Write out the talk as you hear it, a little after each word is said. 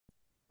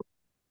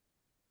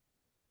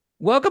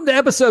Welcome to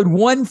episode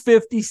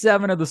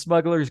 157 of the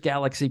Smugglers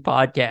Galaxy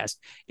podcast.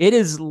 It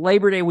is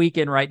Labor Day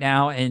weekend right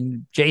now,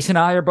 and Jason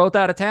and I are both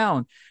out of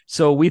town.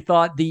 So we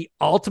thought the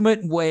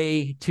ultimate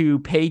way to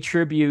pay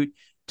tribute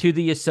to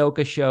the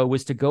Ahsoka show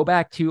was to go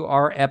back to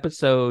our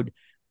episode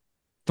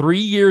 3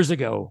 years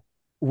ago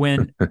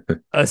when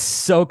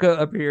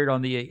Ahsoka appeared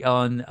on the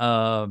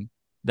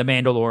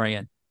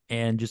Mandalorian,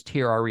 and just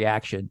hear our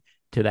reaction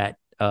to that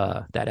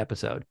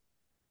episode.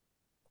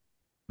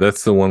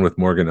 That's the one with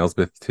Morgan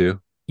Elsbeth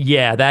too.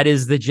 Yeah, that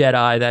is the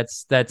Jedi.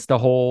 That's the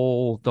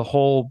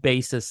whole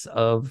basis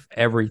of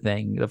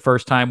everything. The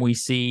first time we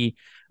see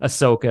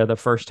Ahsoka, the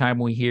first time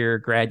we hear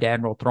Grand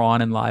Admiral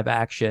Thrawn in live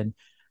action,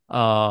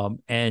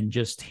 and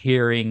just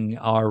hearing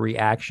our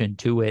reaction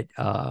to it.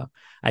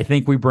 I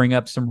think we bring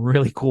up some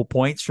really cool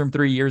points from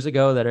 3 years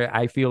ago that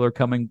I feel are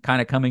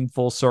coming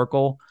full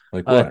circle.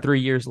 Like what? 3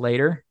 years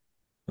later,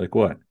 Like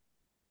what?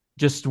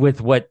 just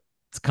with what's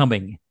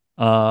coming,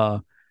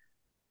 and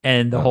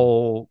the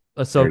whole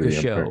Ahsoka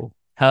show.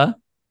 Huh?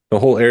 The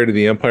whole heir to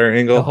the Empire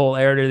angle? The whole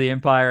heir to the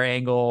Empire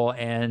angle.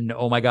 And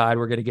oh my God,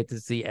 we're going to get to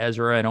see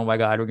Ezra. And oh my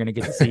God, we're going to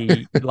get to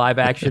see live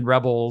action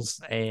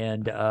Rebels.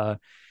 And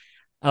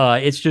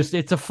it's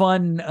a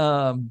fun,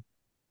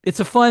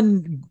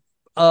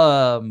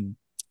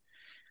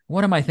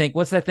 what am I think?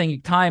 What's that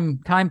thing?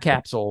 Time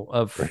capsule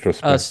of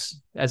us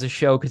as a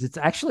show. Cause it's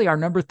actually our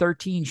number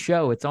 13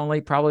 show. It's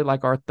only probably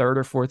like our third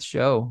or fourth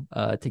show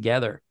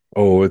together.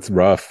 Oh, it's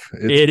rough.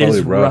 It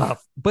is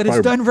rough, but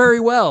it's done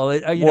very well.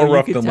 More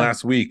rough than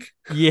last week.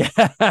 Yeah,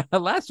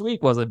 last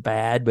week wasn't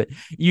bad, but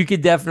you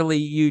could definitely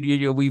you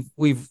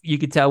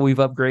could tell we've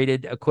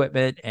upgraded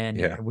equipment,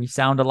 and we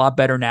sound a lot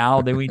better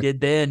now than we did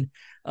then.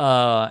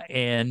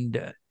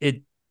 And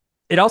it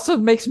also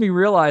makes me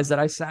realize that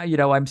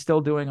I'm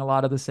still doing a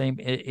lot of the same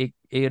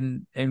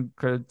and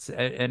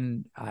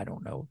I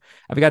don't know,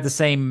 I've got the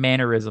same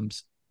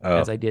mannerisms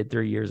as I did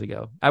 3 years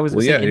ago.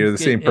 You're the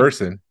same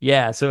person.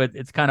 Yeah, so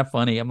it's kind of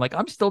funny. I'm like,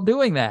 I'm still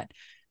doing that.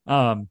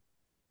 So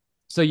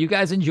you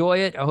guys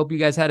enjoy it. I hope you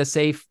guys had a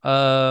safe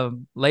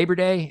Labor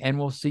Day, and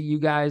we'll see you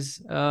guys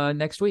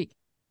next week.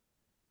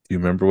 Do you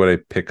remember what I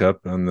pick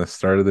up on the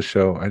start of the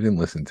show? I didn't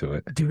listen to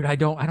it. Dude, I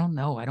don't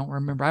know. I don't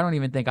remember. I don't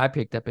even think I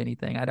picked up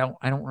anything. I don't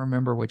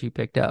remember what you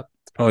picked up.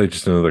 It's probably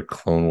just another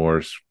Clone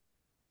Wars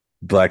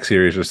Black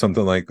Series or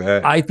something like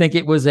that. I think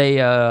it was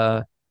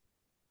a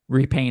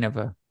repaint of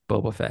a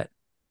Boba Fett.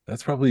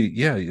 That's probably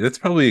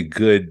a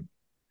good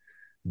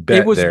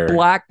bet.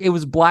 It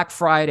was Black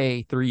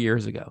Friday 3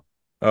 years ago.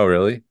 Oh,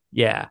 really?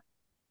 Yeah.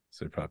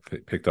 So it probably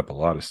picked up a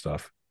lot of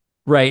stuff.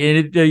 Right.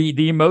 And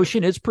the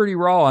emotion is pretty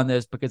raw on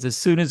this, because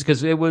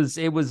because it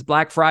was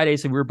Black Friday,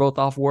 so we were both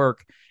off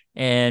work,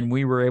 and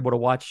we were able to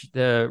watch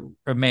the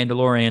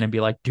Mandalorian and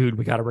be like, dude,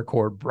 we got to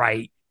record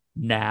right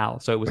now.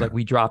 So it was like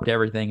we dropped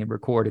everything and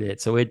recorded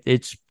it. So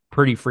it's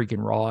pretty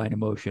freaking raw and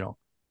emotional.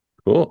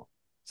 Cool.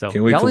 So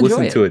can't wait to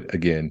listen to it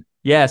again.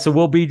 Yeah, so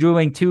we'll be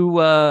doing 2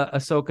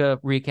 Ahsoka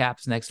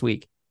recaps next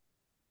week.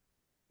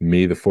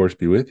 May the Force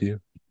be with you.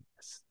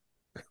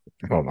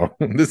 I don't know.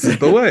 This is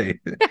the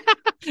way.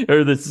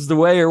 Or this is the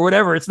way, or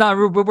whatever. It's not,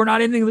 but we're not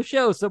ending the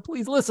show, so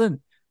please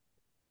listen.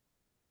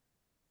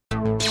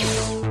 This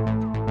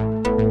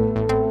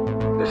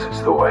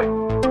is the way.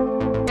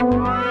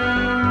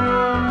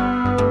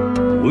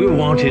 We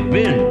want it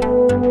been.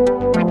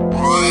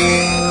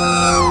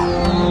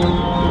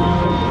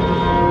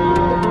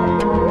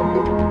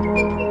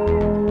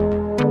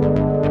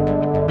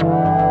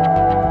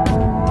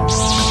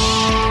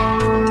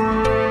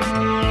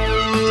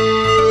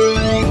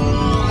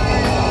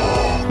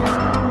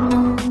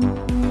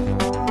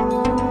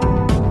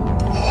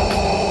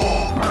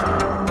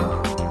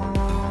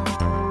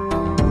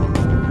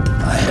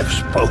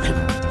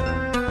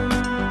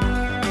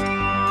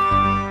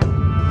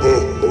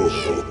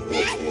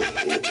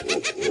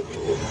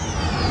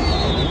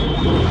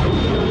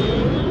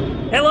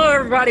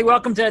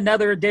 Welcome to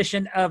another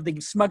edition of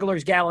the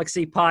Smugglers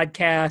Galaxy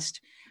podcast.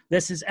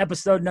 This is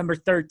episode number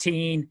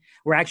 13.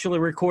 We're actually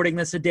recording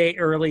this a day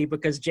early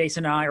because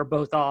Jason and I are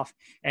both off,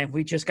 and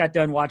we just got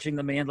done watching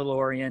The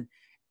Mandalorian,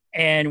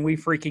 and we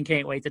freaking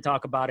can't wait to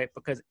talk about it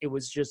because it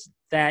was just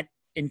that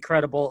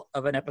incredible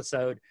of an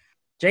episode.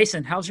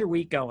 Jason, how's your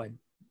week going?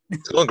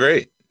 It's going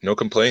great. No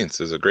complaints.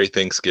 It was a great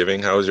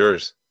Thanksgiving. How was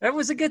yours? It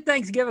was a good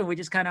Thanksgiving. We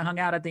just kind of hung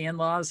out at the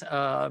in-laws,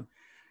 took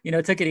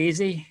it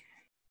easy.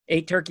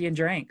 Ate turkey and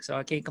drank, so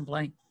I can't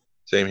complain.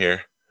 Same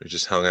here. We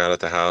just hung out at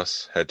the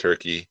house, had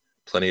turkey,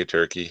 plenty of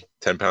turkey,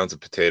 10 pounds of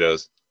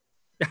potatoes.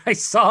 I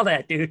saw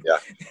that, dude.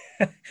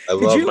 Yeah. I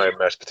love my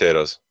mashed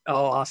potatoes.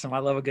 Oh, awesome. I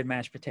love a good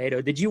mashed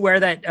potato. Did you wear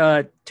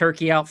that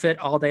turkey outfit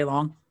all day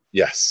long?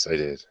 Yes, I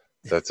did.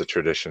 That's a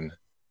tradition.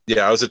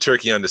 Yeah, I was a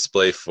turkey on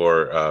display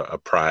for a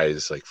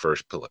prize, like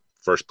first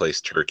place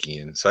turkey.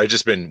 And so I've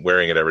just been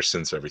wearing it ever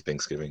since every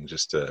Thanksgiving,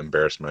 just to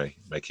embarrass my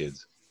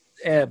kids.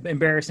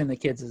 Embarrassing the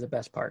kids is the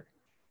best part.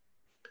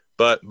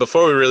 But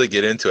before we really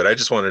get into it, I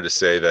just wanted to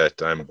say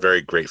that I'm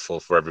very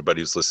grateful for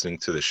everybody who's listening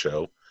to the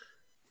show.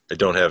 I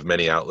don't have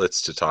many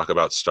outlets to talk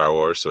about Star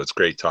Wars, so it's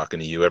great talking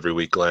to you every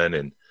week, Glenn,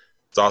 and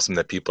it's awesome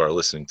that people are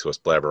listening to us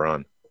blabber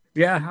on.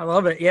 Yeah, I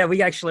love it. Yeah, we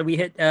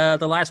hit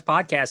the last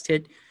podcast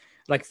hit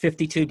like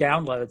 52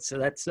 downloads. So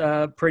that's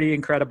pretty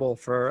incredible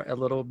for a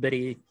little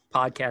bitty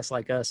podcast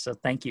like us. So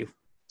thank you.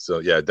 So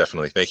yeah,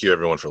 definitely. Thank you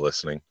everyone for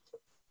listening.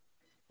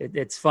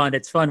 It's fun.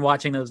 It's fun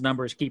watching those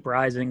numbers keep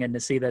rising and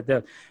to see that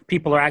the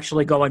people are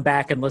actually going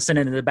back and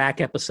listening to the back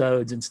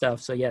episodes and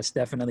stuff. So yes,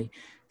 definitely.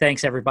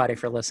 Thanks everybody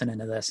for listening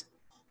to this.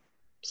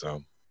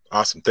 So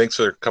awesome. Thanks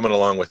for coming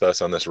along with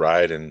us on this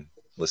ride and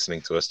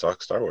listening to us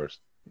talk Star Wars.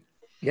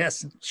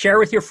 Yes. Share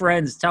with your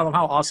friends. Tell them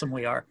how awesome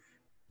we are.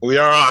 We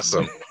are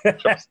awesome.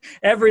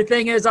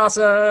 Everything is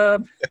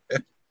awesome.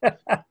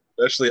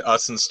 Especially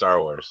us in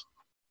Star Wars.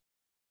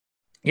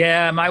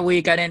 Yeah, my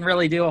week, I didn't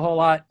really do a whole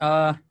lot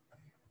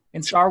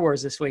in Star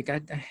Wars this week. I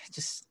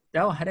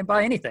didn't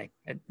buy anything.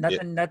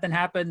 Nothing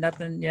happened.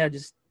 Nothing. Yeah,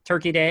 just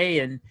Turkey Day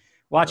and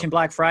watching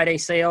Black Friday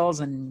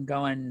sales and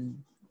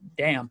going,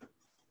 damn.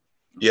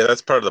 Yeah,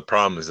 that's part of the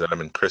problem is that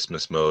I'm in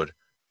Christmas mode.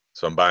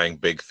 So I'm buying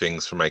big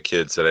things for my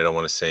kids that I don't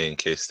want to say in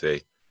case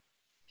they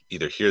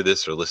either hear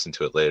this or listen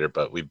to it later.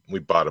 But we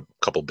bought a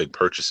couple big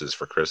purchases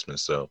for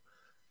Christmas, so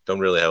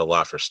don't really have a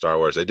lot for Star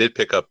Wars. I did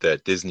pick up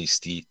that Disney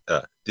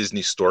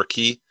store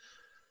key.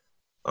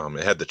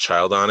 It had the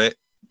child on it.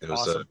 It was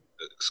awesome.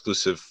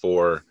 Exclusive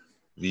for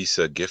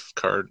Visa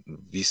credit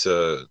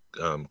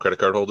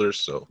card holders.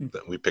 So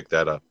we picked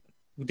that up.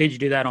 Did you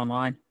do that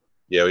online?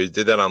 Yeah, we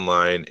did that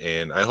online,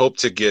 and I hope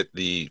to get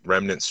the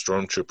Remnant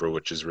Stormtrooper,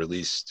 which is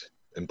released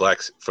in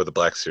for the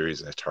Black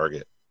Series at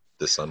Target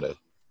this Sunday.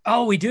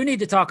 Oh, we do need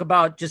to talk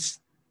about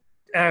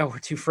we're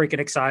too freaking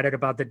excited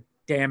about the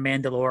damn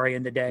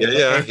Mandalorian today.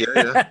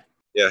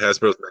 Yeah,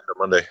 Hasbro's back on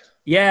Monday.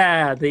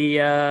 Yeah,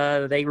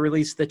 they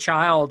released the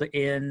child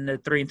in the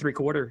 3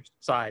 3/4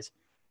 size.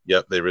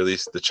 Yep, they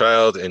released the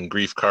child in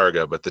Grief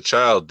Karga, but the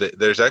child,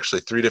 there's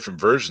actually 3 different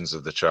versions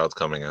of the child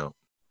coming out.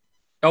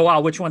 Oh, wow.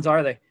 Which ones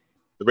are they?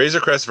 The Razor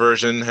Crest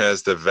version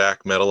has the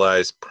vac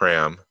metallized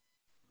pram.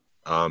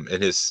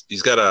 And he's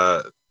got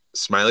a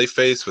smiley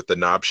face with the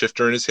knob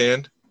shifter in his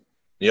hand.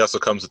 He also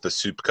comes with the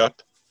soup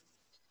cup.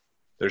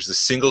 There's the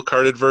single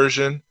carded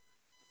version,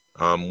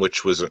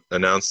 which was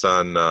announced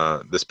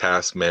on this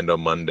past Mando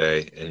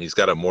Monday, and he's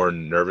got a more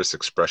nervous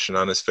expression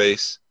on his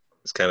face.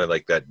 It's kind of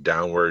like that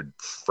downward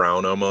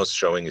frown almost,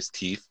 showing his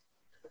teeth.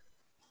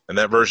 And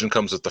that version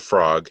comes with the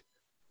frog.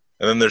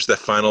 And then there's the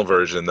final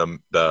version, the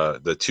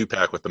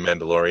 2-pack with the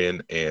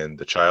Mandalorian and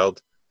the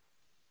child.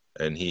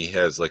 And he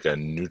has like a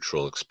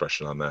neutral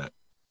expression on that.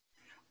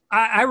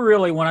 I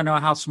really want to know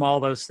how small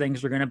those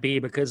things are going to be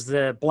because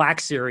the Black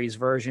Series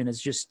version is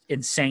just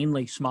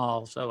insanely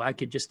small. So I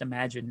could just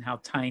imagine how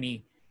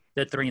tiny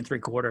the 3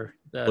 3/4,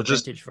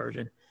 vintage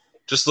version.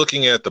 Just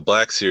looking at the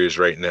Black Series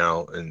right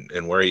now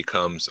and where he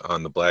comes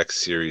on the Black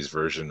Series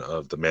version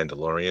of the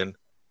Mandalorian,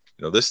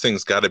 this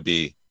thing's got to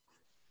be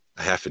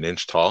a half an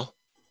inch tall.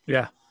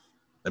 Yeah.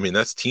 I mean,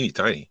 that's teeny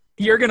tiny.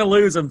 You're going to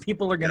lose them.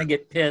 People are going to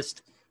get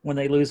pissed when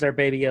they lose their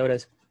Baby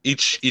Yodas.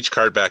 Each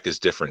card back is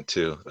different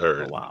too,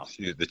 or wow.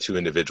 The 2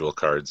 individual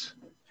cards.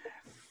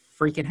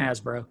 Freaking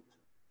Hasbro.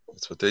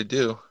 That's what they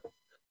do.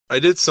 I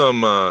did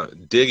some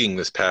digging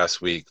this past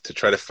week to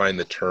try to find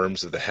the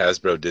terms of the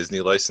Hasbro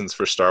Disney license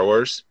for Star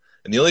Wars,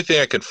 and the only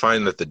thing I could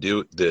find that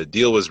the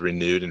deal was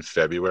renewed in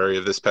February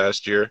of this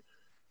past year,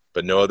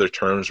 but no other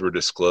terms were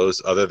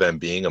disclosed other than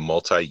being a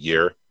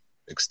multi-year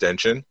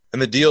extension.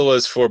 And the deal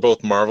was for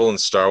both Marvel and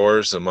Star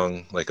Wars,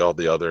 among like all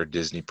the other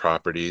Disney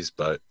properties.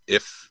 But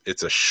if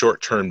it's a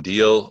short-term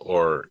deal,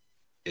 or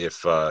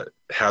if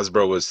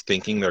Hasbro was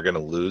thinking they're going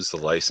to lose the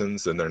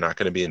license, then they're not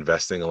going to be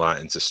investing a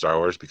lot into Star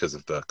Wars because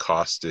of the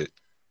cost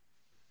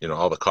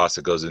all the cost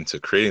that goes into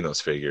creating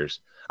those figures.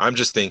 I'm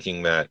just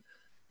thinking that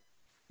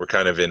we're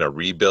kind of in a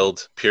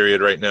rebuild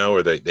period right now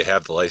where they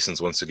have the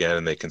license once again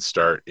and they can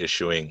start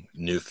issuing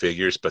new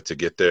figures. But to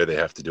get there, they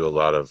have to do a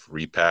lot of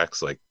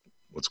repacks, like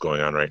what's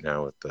going on right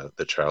now with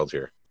the child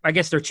here. I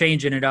guess they're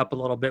changing it up a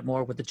little bit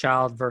more with the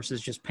child versus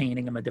just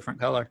painting them a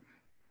different color.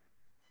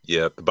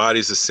 Yeah, the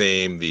body's the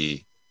same.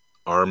 The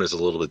arm is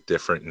a little bit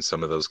different in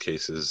some of those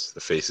cases.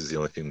 The face is the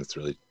only thing that's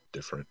really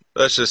different.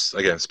 That's just,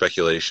 again,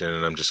 speculation,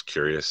 and I'm just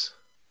curious.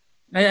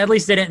 At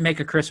least they didn't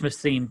make a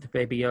Christmas-themed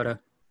Baby Yoda.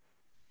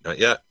 Not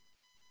yet.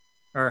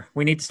 Or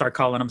we need to start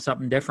calling them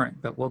something different,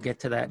 but we'll get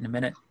to that in a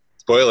minute.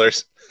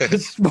 Spoilers.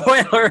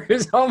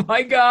 Spoilers. Oh,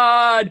 my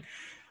God.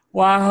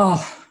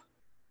 Wow.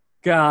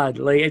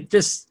 Godly. It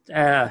just,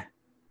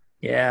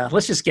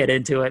 let's just get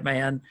into it,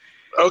 man.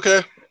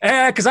 Okay.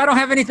 Because I don't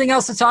have anything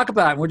else to talk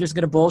about. We're just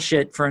going to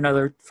bullshit for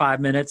another 5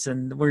 minutes,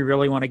 and we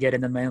really want to get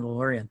into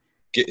Mandalorian.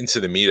 Get into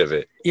the meat of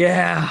it.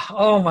 Yeah.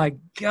 Oh, my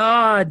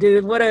God,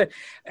 dude.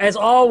 As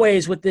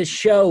always with this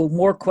show,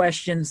 more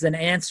questions than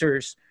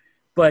answers.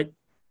 But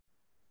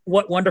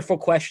what wonderful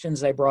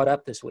questions they brought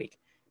up this week.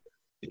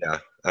 Yeah,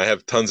 I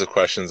have tons of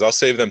questions. I'll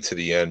save them to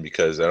the end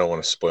because I don't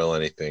want to spoil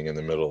anything in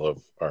the middle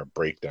of our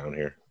breakdown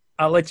here.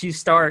 I'll let you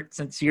start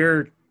since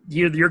you're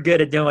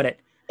good at doing it.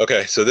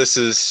 Okay, so this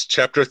is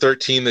Chapter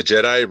 13, The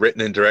Jedi,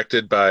 written and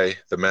directed by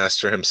the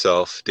master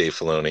himself, Dave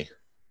Filoni.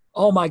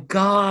 Oh, my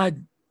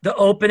God. The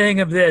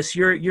opening of this,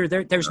 you're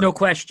there. There's no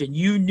question.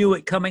 You knew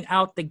it coming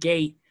out the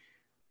gate.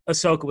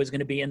 Ahsoka was going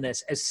to be in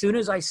this. As soon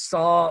as I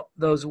saw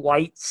those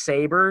white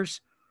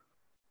sabers,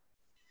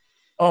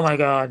 oh my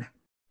God.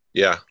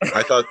 Yeah,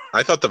 I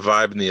thought the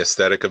vibe and the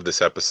aesthetic of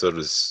this episode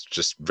was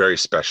just very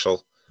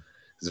special.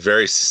 It's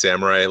very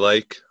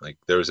samurai-like. Like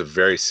there was a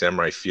very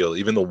samurai feel.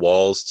 Even the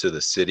walls to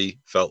the city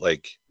felt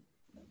like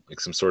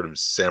some sort of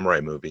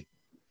samurai movie.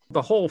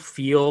 The whole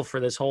feel for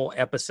this whole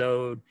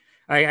episode,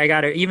 I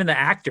got it. Even the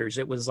actors,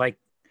 it was like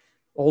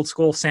old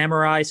school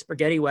samurai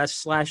spaghetti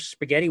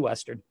spaghetti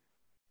western.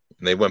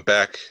 And they went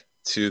back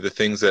to the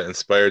things that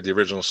inspired the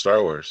original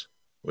Star Wars,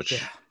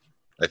 which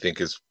I think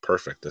is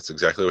perfect. That's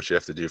exactly what you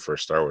have to do for a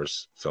Star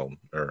Wars film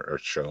or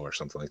show or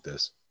something like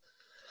this.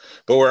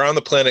 But we're on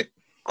the planet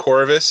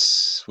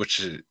Corvus,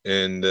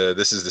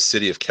 this is the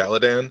city of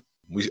Caladan.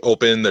 We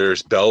open,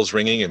 there's bells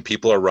ringing and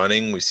people are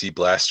running. We see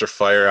blaster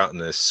fire out in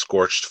this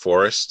scorched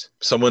forest.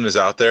 Someone is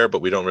out there,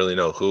 but we don't really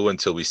know who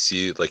until we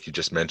see, like you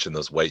just mentioned,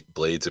 those white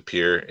blades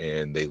appear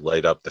and they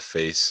light up the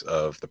face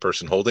of the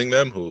person holding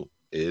them, who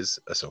is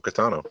Ahsoka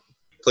Tano,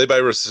 played by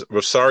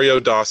Rosario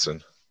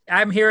Dawson.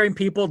 I'm hearing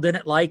people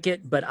didn't like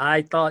it, but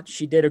I thought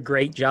she did a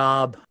great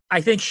job.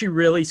 I think she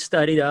really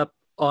studied up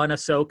on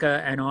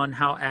Ahsoka and on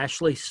how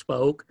Ashley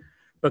spoke,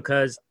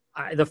 because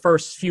the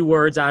first few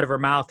words out of her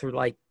mouth were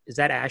like, is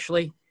that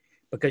Ashley?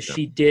 Because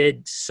she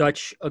did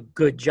such a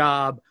good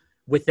job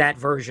with that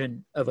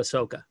version of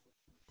Ahsoka.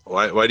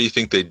 Why do you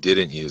think they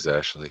didn't use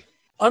Ashley?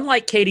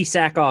 Unlike Katie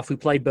Sackhoff, who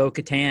played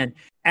Bo-Katan,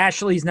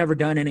 Ashley's never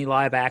done any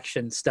live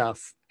action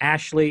stuff.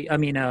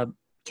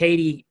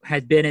 Katie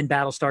had been in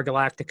Battlestar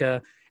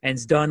Galactica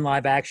and's done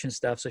live action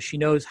stuff, so she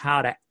knows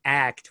how to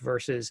act,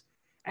 versus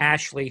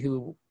Ashley,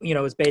 who,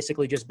 has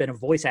basically just been a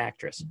voice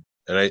actress.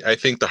 And I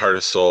think the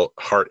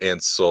heart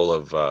and soul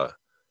of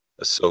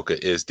Ahsoka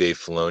is Dave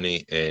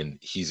Filoni, and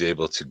he's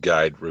able to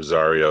guide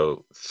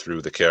Rosario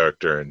through the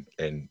character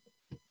and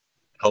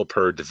help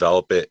her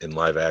develop it in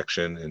live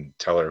action and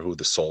tell her who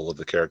the soul of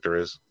the character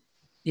is.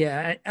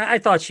 Yeah, I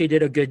thought she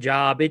did a good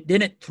job. It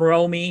didn't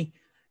throw me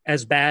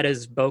as bad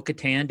as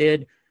Bo-Katan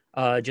did,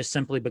 just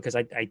simply because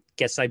I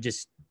guess I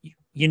just,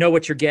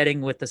 what you're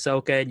getting with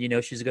Ahsoka,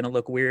 and she's going to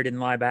look weird in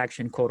live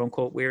action, quote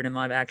unquote weird in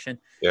live action.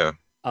 Yeah.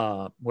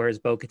 Whereas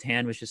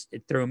Bo-Katan was just,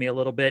 it threw me a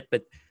little bit.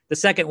 But the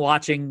second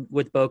watching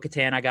with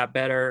Bo-Katan, I got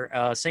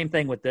better. Same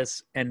thing with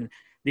this and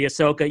the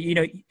Ahsoka.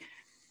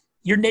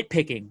 You're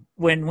nitpicking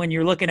when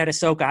you're looking at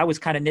Ahsoka. I was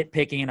kind of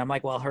nitpicking, and I'm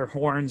like, well, her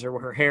horns or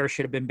her hair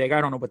should have been bigger.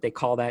 I don't know what they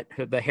call that.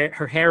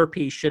 Her hair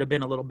piece should have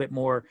been a little bit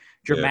more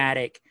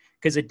dramatic,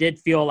 because it did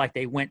feel like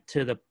they went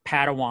to the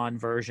Padawan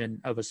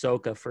version of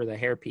Ahsoka for the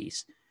hair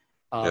piece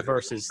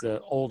versus the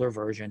older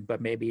version.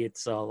 But maybe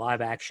it's a live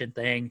action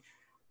thing.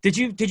 Did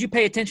you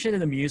pay attention to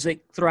the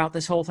music throughout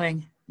this whole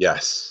thing?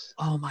 Yes.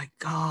 Oh my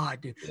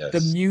God, dude. Yes. The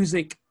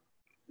music.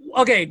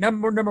 Okay,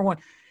 number one.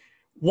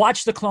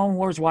 Watch the Clone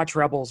Wars, watch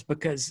Rebels,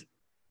 because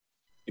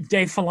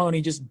Dave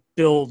Filoni just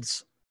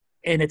builds,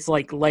 and it's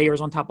like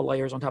layers on top of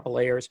layers on top of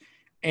layers.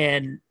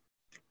 And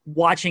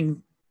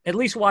at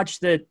least watch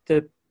the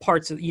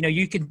parts of,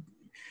 you can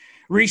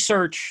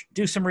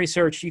do some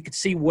research. You could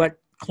see what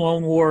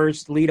Clone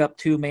Wars lead up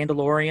to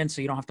Mandalorian,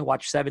 so you don't have to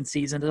watch 7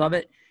 seasons of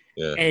it.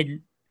 Yeah.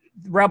 And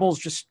Rebels,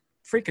 just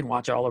freaking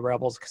watch all the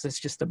Rebels, because it's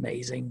just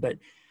amazing. But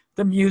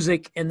the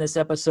music in this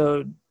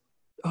episode,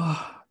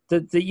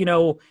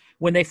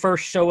 when they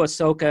first show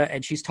Ahsoka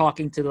and she's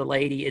talking to the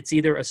lady, it's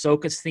either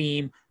Ahsoka's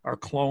theme or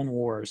Clone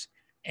Wars.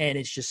 And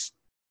it's just,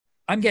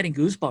 I'm getting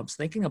goosebumps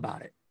thinking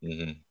about it.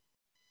 Mm-hmm.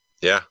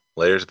 Yeah.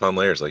 Layers upon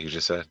layers, like you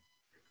just said.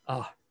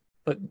 Oh,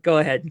 but go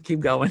ahead and keep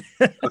going.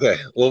 Okay.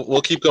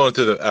 We'll keep going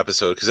through the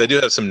episode, because I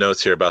do have some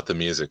notes here about the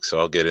music, so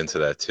I'll get into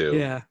that too.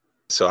 Yeah.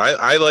 So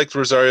I liked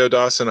Rosario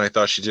Dawson. I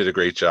thought she did a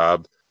great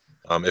job.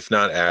 If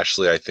not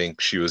Ashley, I think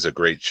she was a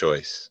great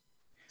choice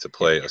to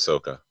play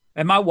Ahsoka.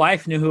 And my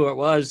wife knew who it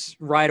was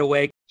right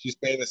away. She's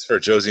famous for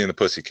Josie and the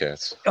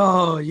Pussycats.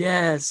 Oh,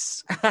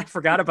 yes. I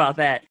forgot about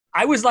that.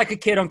 I was like a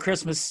kid on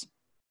Christmas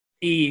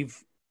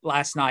Eve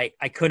last night.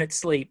 I couldn't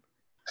sleep.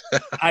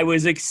 I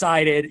was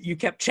excited. You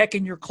kept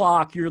checking your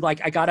clock. You're like,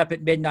 I got up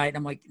at midnight. And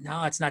I'm like,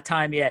 no, it's not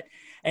time yet.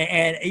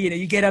 And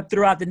you get up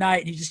throughout the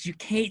night and you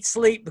can't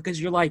sleep,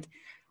 because you're like,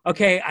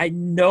 okay, I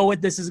know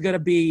what this is going to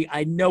be.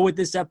 I know what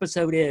this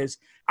episode is.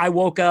 I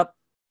woke up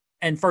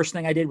and first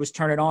thing I did was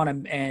turn it on,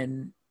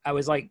 and I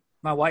was like,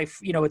 my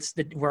wife,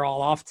 we're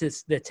all off to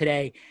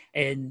today.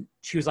 And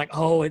she was like,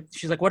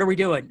 she's like, what are we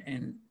doing?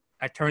 And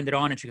I turned it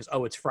on and she goes,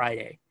 oh, it's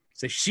Friday.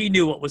 So she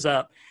knew what was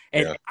up.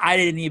 And I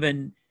didn't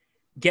even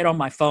get on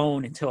my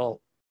phone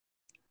until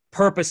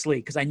purposely,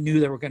 because I knew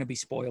there were going to be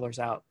spoilers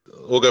out.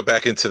 We'll go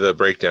back into the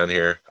breakdown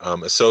here.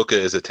 Ahsoka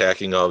is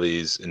attacking all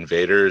these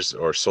invaders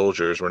or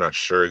soldiers. We're not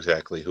sure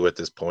exactly who at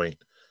this point,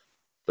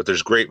 but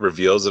there's great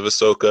reveals of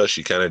Ahsoka.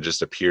 She kind of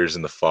just appears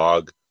in the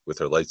fog with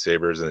her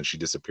lightsabers, and then she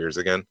disappears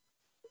again,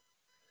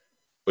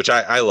 which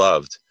I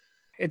loved.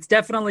 It's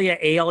definitely an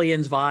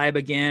Aliens vibe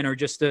again, or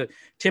just a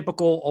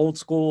typical old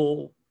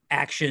school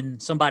action,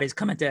 somebody's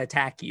coming to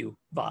attack you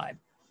vibe.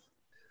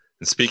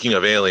 And speaking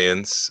of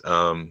aliens,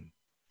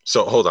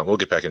 so hold on, we'll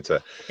get back into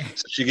that.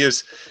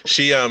 So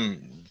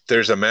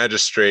there's a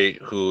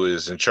magistrate who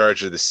is in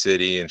charge of the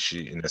city, and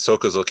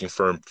Ahsoka's looking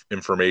for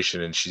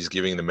information, and she's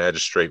giving the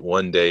magistrate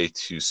one day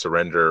to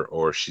surrender,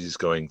 or she's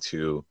going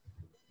to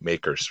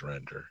make her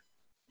surrender.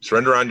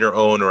 Surrender on your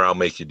own, or I'll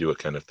make you do it,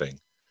 kind of thing.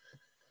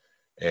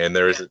 And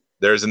there's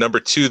a number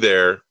 2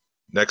 there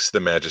next to the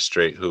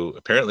magistrate who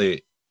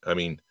apparently, I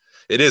mean,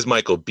 it is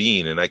Michael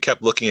Biehn, and I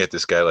kept looking at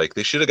this guy like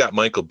they should have got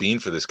Michael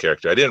Biehn for this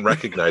character. I didn't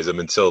recognize him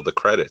until the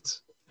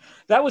credits.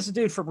 That was the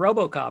dude from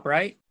RoboCop,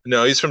 right?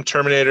 No, he's from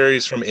Terminator.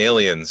 He's from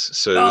Aliens.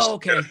 So it was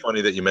okay. kind of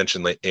funny that you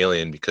mentioned like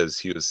Alien because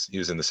he was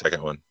in the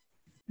second one.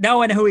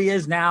 Knowing who he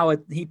is now,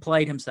 he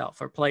played himself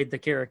or played the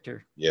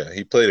character. Yeah,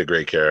 he played a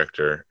great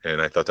character,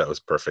 and I thought that was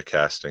perfect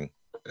casting.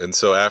 And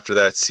so after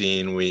that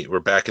scene, we're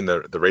back in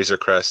the Razor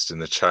Crest,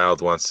 and the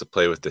child wants to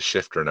play with the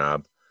shifter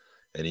knob,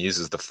 and he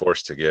uses the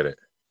Force to get it.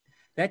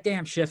 That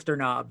damn shifter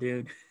knob,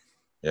 dude.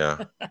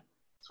 Yeah,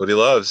 that's what he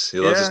loves. He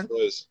loves his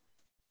toys,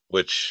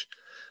 which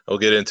I'll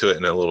get into it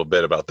in a little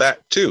bit about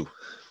that too.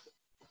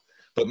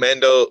 But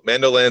Mando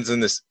lands in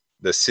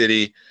the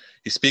city.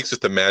 He speaks with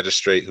the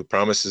magistrate, who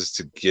promises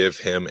to give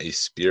him a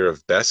spear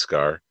of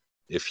Beskar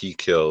if he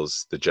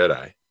kills the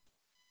Jedi.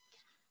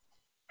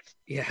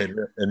 Yeah,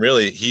 and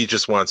really, he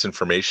just wants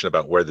information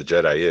about where the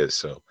Jedi is.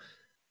 So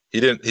he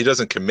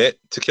doesn't commit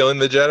to killing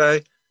the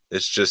Jedi.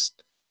 It's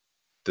just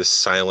this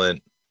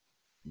silent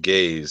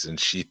gaze, and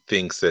she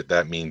thinks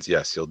that means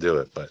yes, he'll do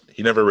it, but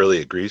he never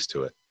really agrees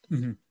to it.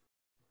 Mm-hmm.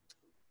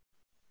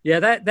 Yeah,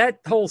 that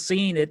whole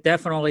scene, it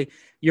definitely,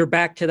 you're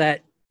back to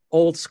that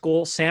old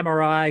school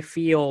samurai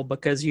feel,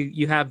 because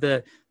you have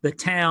the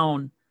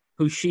town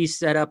who she's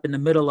set up in the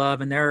middle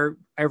of, and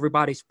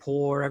everybody's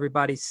poor,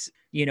 everybody's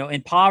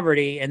in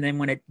poverty, and then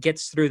when it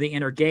gets through the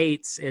inner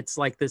gates, it's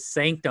like this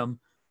sanctum,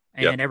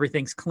 and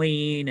everything's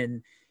clean,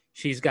 and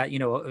she's got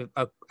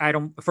I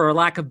don't, for a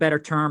lack of better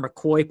term, a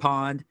koi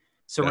pond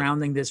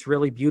surrounding this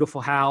really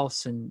beautiful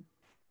house. And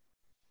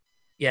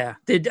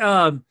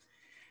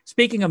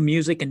speaking of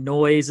music and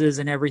noises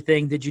and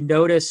everything, did you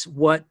notice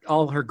what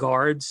all her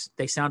guards,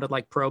 they sounded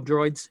like probe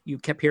droids? You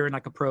kept hearing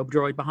like a probe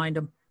droid behind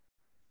them.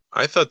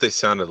 I thought they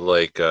sounded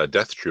like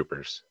Death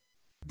Troopers.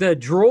 The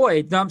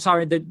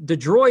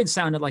droid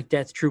sounded like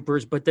Death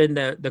Troopers, but then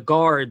the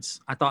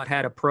guards, I thought,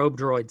 had a probe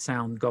droid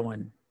sound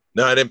going.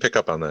 No, I didn't pick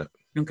up on that.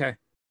 Okay.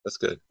 That's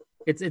good.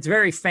 It's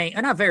very faint.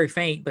 Not very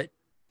faint, but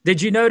did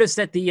you notice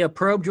that the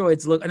probe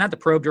droids not the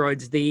probe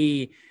droids,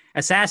 the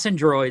assassin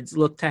droids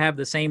look to have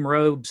the same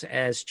robes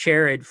as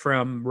Cherid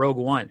from Rogue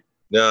One?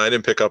 No, I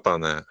didn't pick up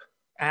on that.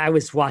 I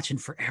was watching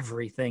for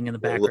everything in the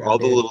background. All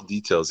the little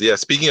details. Yeah,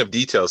 speaking of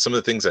details, some of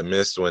the things I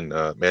missed when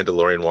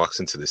Mandalorian walks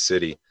into the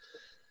city,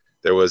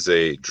 there was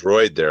a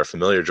droid there, a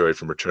familiar droid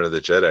from Return of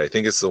the Jedi. I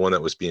think it's the one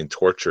that was being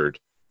tortured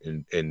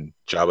in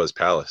Jabba's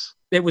palace.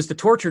 It was the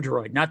torture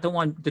droid, not the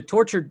one.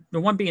 The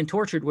one being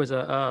tortured was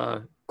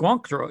a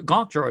Gonk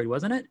droid,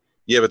 wasn't it?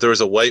 Yeah, but there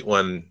was a white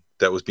one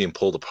that was being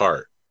pulled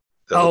apart.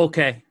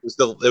 Okay.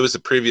 It was the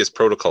previous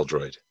protocol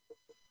droid.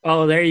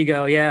 Oh, there you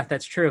go. Yeah,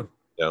 that's true.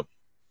 Yep.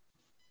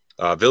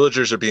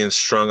 Villagers are being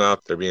strung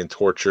up. They're being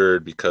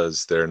tortured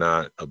because they're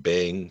not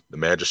obeying the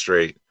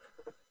magistrate.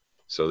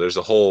 So there's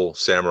a whole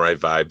samurai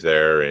vibe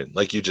there. And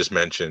like you just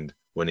mentioned,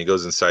 when he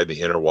goes inside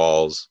the inner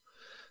walls,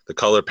 the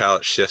color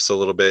palette shifts a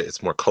little bit.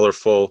 It's more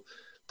colorful.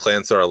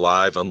 Plants are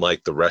alive,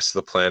 unlike the rest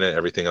of the planet.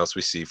 Everything else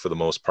we see, for the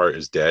most part,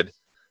 is dead.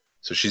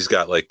 So she's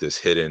got like this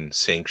hidden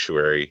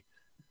sanctuary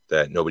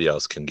that nobody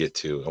else can get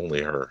to,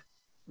 only her.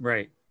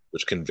 Right.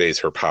 Which conveys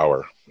her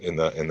power in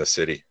the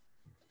city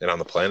and on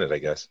the planet, I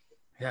guess.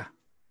 Yeah.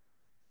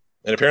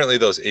 And apparently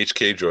those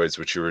HK droids,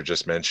 which you were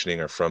just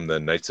mentioning, are from the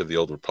Knights of the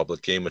Old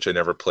Republic game, which I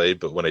never played,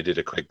 but when I did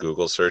a quick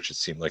Google search, it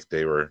seemed like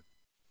they were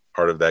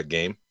part of that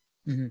game.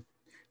 Mm-hmm.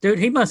 Dude,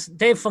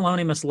 Dave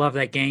Filoni must love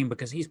that game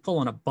because he's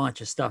pulling a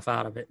bunch of stuff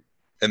out of it.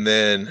 And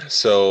then,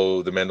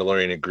 so the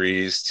Mandalorian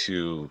agrees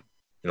to,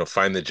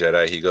 find the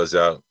Jedi. He goes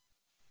out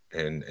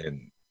and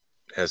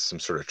has some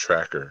sort of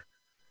tracker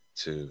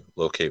to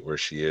locate where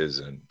she is.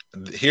 And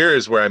here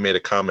is where I made a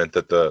comment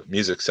that the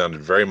music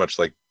sounded very much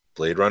like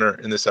Blade Runner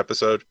in this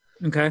episode.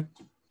 Okay.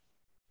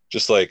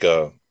 Just like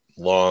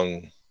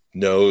long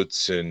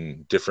notes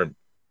and different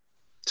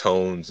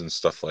tones and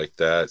stuff like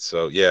that.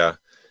 So yeah,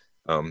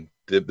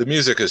 the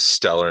music is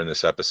stellar in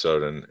this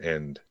episode,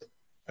 and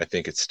I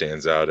think it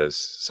stands out as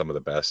some of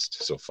the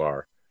best so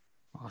far.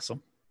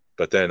 Awesome.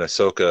 But then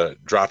Ahsoka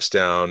drops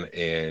down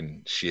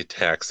and she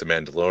attacks the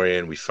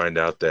Mandalorian. We find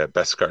out that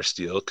Beskar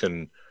steel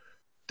can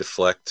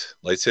deflect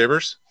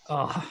lightsabers.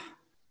 Oh,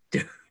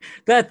 dude,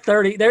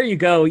 there you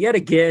go. Yet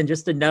again,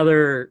 just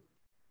another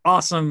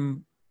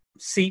awesome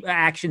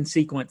action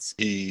sequence.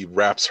 He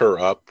wraps her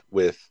up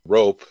with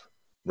rope,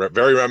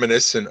 very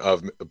reminiscent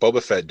of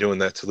Boba Fett doing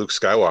that to Luke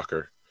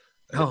Skywalker.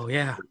 Oh,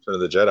 yeah. Return of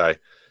the Jedi.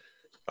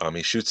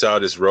 He shoots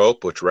out his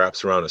rope, which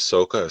wraps around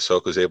Ahsoka.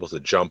 Ahsoka's able to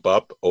jump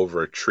up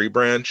over a tree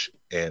branch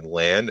and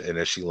land. And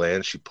as she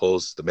lands, she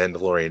pulls the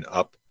Mandalorian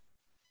up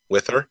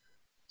with her.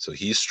 So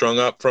he's strung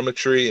up from a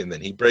tree, and then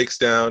he breaks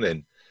down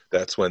and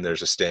that's when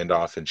there's a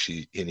standoff, and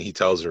he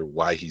tells her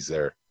why he's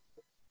there.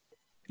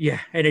 Yeah,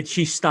 and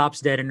she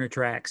stops dead in her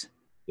tracks.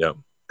 Yep,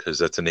 because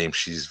that's a name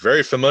she's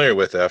very familiar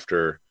with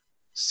after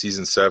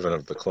season 7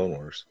 of the Clone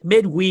Wars.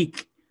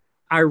 Midweek,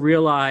 I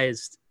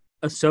realized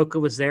Ahsoka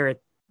was there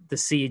at the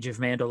Siege of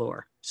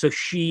Mandalore, so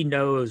she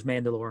knows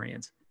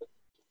Mandalorians.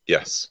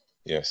 Yes,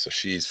 so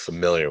she's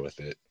familiar with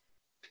it.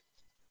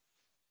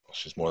 Well,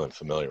 she's more than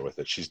familiar with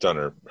it. She's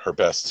done her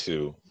best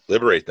to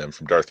liberate them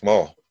from Darth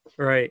Maul.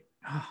 Right.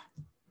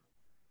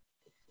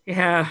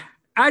 Yeah,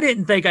 I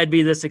didn't think I'd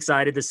be this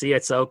excited to see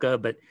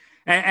Ahsoka, but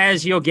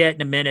as you'll get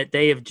in a minute,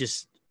 Dave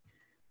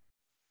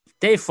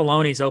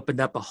Filoni's opened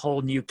up a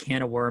whole new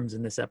can of worms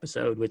in this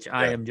episode, which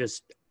I am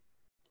just,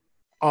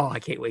 I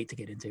can't wait to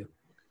get into.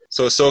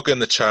 So Ahsoka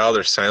and the child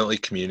are silently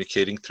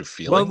communicating through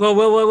feeling.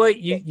 Wait.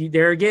 You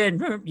there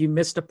again, you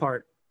missed a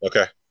part.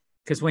 Okay.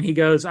 Because when he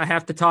goes, I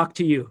have to talk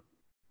to you.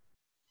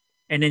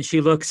 And then she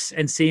looks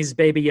and sees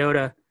Baby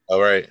Yoda. All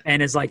right.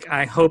 And is like,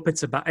 I hope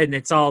it's about, and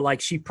it's all like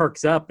she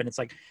perks up and it's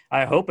like,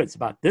 I hope it's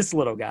about this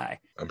little guy.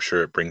 I'm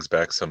sure it brings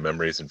back some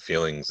memories and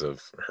feelings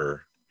of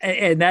her.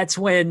 And that's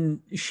when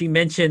she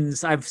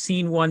mentions, I've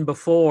seen one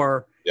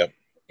before. Yep.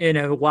 In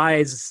a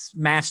wise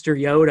Master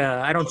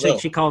Yoda. I don't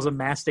think she calls him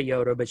Master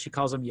Yoda, but she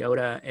calls him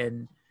Yoda.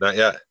 And not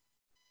yet.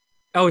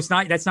 Oh,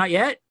 that's not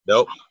yet?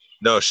 Nope.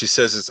 No, she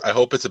says, I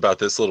hope it's about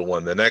this little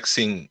one. The next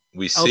scene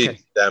we see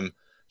them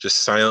just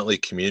silently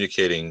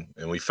communicating,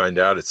 and we find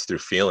out it's through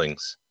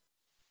feelings.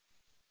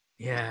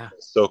 Yeah.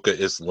 Ahsoka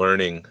is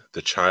learning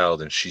the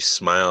child, and she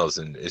smiles,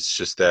 and it's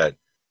just that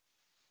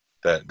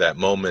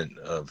moment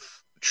of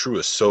true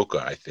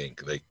Ahsoka, I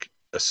think. Like,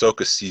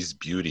 Ahsoka sees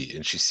beauty,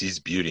 and she sees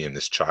beauty in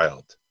this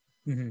child.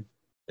 Mm-hmm.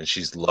 And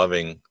she's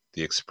loving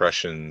the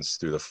expressions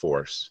through the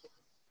Force.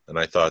 And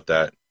I thought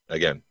that,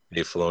 again,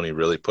 Dave Filoni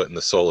really putting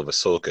the soul of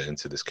Ahsoka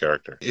into this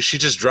character. She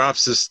just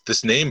drops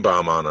this name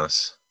bomb on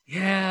us.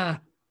 Yeah.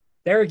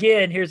 There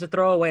again, here's a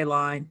throwaway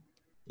line.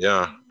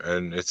 Yeah,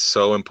 and it's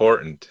so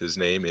important. His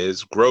name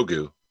is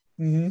Grogu.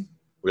 Mm-hmm.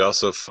 We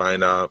also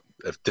find out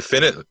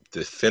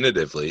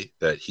definitively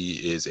that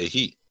he is a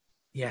he.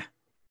 Yeah.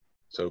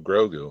 So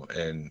Grogu,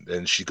 and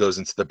then she goes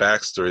into the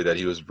backstory that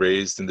he was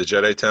raised in the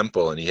Jedi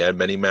Temple and he had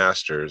many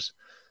masters,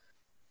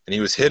 and he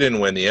was hidden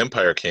when the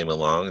Empire came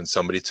along, and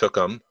somebody took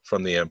him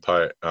from the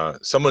Empire.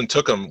 Someone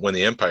took him when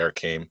the Empire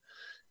came,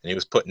 and he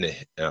was put in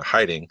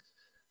hiding,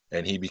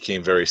 and he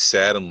became very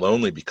sad and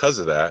lonely because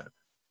of that.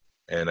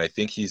 And I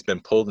think he's been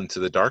pulled into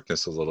the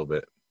darkness a little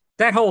bit.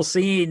 That whole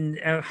scene,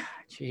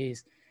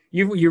 jeez,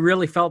 you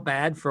really felt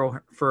bad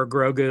for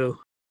Grogu.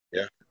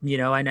 Yeah, you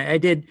know, I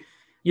did.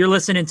 You're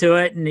listening to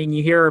it, and then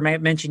you hear her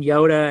mention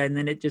Yoda, and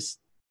then it just,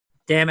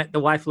 damn it,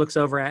 the wife looks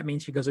over at me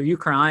and she goes, "Are you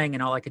crying?"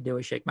 And all I could do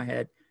was shake my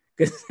head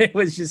because it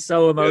was just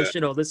so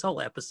emotional. This whole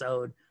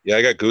episode. Yeah,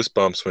 I got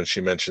goosebumps when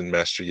she mentioned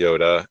Master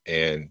Yoda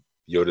and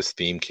Yoda's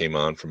theme came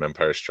on from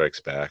Empire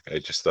Strikes Back. I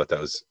just thought that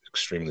was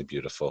extremely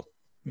beautiful.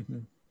 Mm-hmm.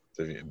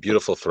 It's a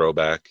beautiful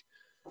throwback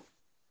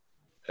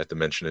at the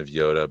mention of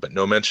Yoda, but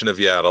no mention of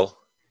Yaddle.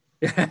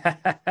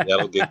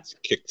 Yaddle gets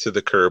kicked to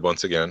the curb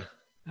once again.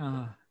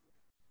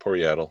 Poor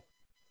Yaddle.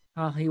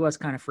 Oh, he was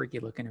kind of freaky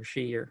looking, or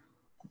she, or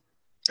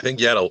I think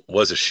Yaddle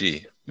was a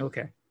she.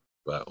 Okay.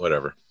 But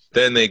whatever.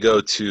 Then they go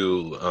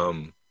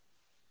to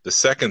the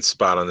second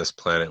spot on this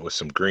planet with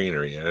some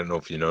greenery. I don't know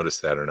if you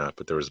noticed that or not,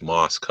 but there was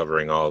moss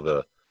covering all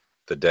the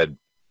dead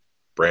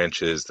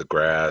branches, the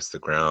grass, the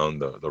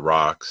ground, the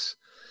rocks.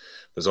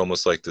 It was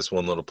almost like this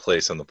one little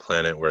place on the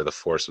planet where the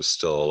Force was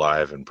still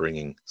alive and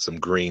bringing some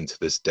green to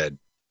this dead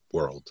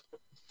world.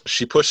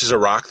 She pushes a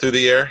rock through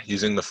the air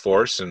using the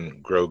Force,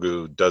 and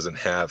Grogu doesn't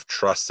have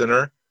trust in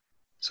her,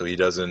 so he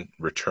doesn't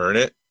return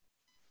it.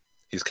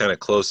 He's kind of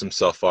closed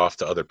himself off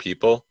to other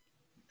people,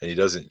 and he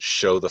doesn't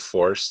show the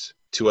Force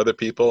to other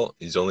people.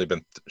 He's only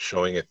been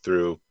showing it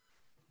through,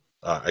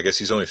 I guess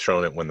he's only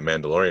showing it when the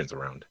Mandalorian's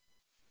around.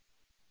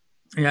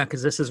 Yeah,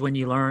 because this is when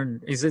you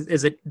learn. Is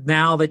it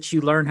now that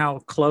you learn how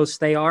close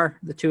they are,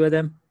 the two of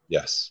them?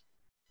 Yes.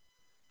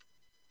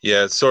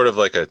 Yeah, it's sort of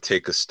like a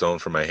take a stone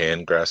from my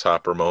hand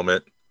grasshopper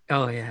moment.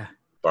 Oh, yeah.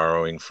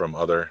 Borrowing from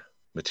other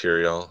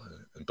material,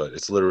 but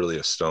it's literally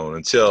a stone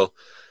until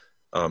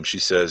she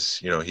says,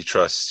 he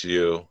trusts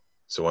you,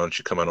 so why don't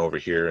you come on over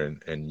here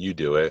and you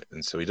do it.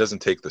 And so he doesn't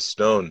take the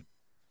stone,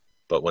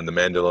 but when the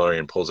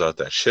Mandalorian pulls out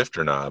that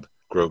shifter knob,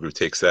 Grogu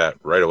takes that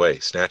right away,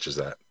 snatches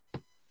that.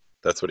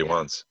 That's what he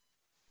wants.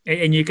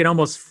 And you can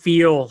almost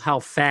feel how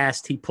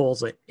fast he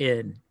pulls it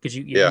in, because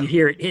you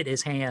hear it hit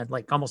his hand,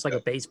 like almost like a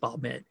baseball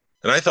mitt.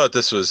 And I thought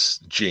this was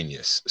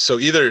genius. So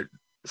either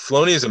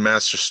Filoni is a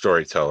master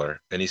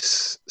storyteller, and he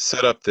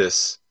set up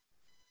this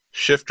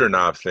shifter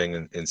knob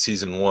thing in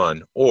season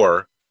 1,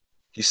 or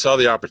he saw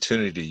the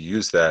opportunity to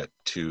use that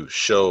to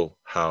show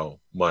how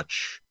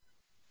much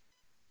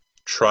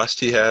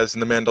trust he has in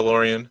the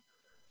Mandalorian,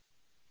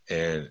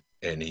 and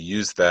he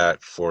used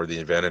that for the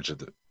advantage of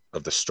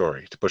the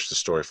story, to push the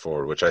story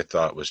forward, which I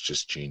thought was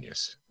just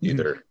genius.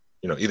 Either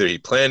he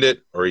planned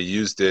it or he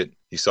used it.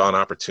 He saw an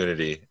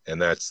opportunity,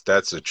 and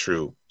that's a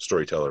true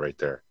storyteller right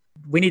there.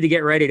 We need to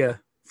get ready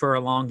for a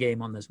long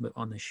game on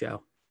this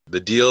show. The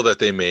deal that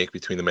they make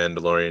between the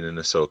Mandalorian and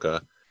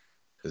Ahsoka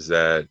is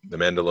that the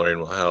Mandalorian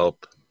will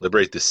help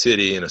liberate the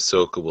city, and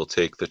Ahsoka will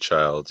take the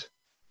child,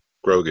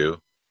 Grogu,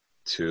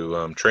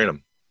 to train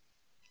him.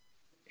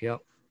 Yep.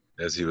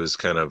 As he was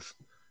kind of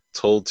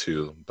told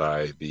to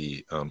by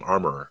the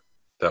armorer.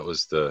 That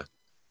was the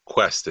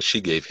quest that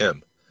she gave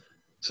him.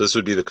 So this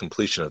would be the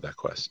completion of that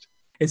quest.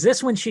 Is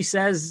this when she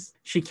says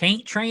she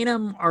can't train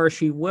him, or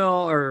she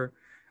will, or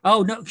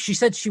oh no, she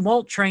said she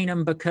won't train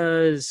him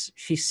because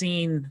she's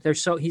seen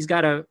he's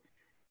got a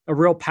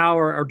real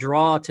power or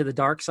draw to the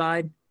dark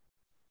side?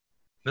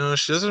 No,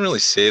 she doesn't really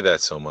say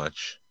that so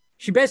much.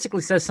 She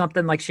basically says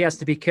something like she has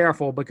to be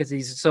careful because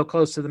he's so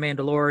close to the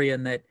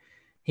Mandalorian that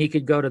he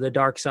could go to the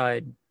dark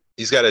side.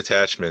 He's got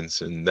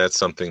attachments, and that's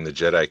something the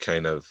Jedi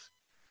kind of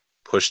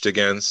pushed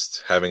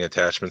against, having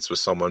attachments with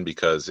someone,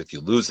 because if you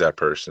lose that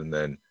person,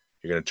 then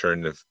you're going to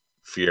turn to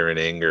fear and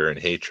anger and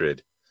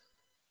hatred,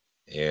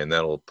 and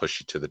that'll push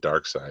you to the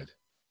dark side.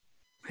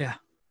 Yeah,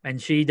 and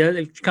she does.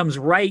 It comes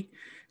right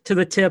to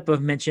the tip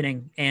of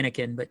mentioning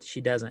Anakin, but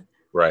she doesn't.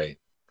 Right.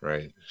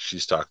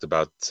 She's talked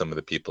about some of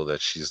the people that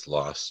she's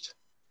lost.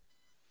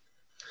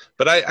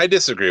 But I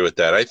disagree with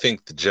that. I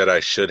think the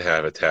Jedi should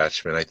have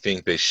attachment. I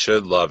think they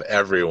should love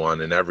everyone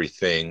and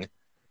everything.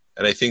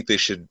 And I think they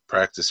should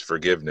practice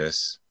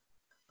forgiveness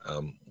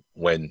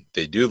when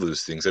they do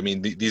lose things. I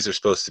mean, these are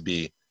supposed to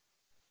be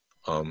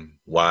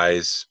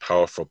wise,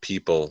 powerful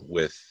people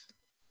with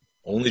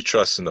only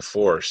trust in the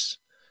Force.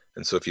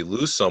 And so if you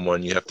lose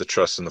someone, you have to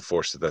trust in the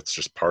Force that that's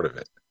just part of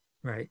it.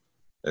 Right.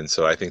 And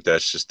so I think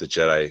that's just the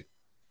Jedi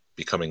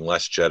becoming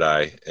less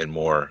Jedi and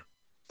more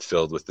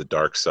filled with the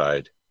dark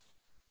side,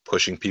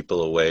 pushing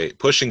people away,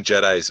 pushing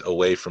Jedis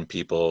away from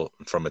people,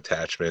 from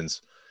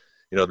attachments.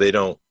 You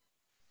know,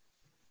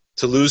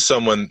 to lose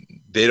someone,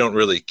 they don't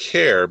really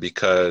care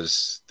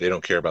because they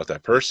don't care about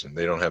that person.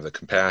 They don't have the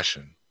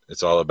compassion.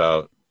 It's all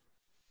about,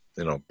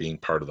 being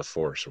part of the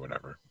Force or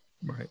whatever.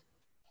 Right.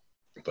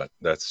 But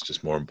that's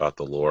just more about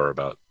the lore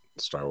about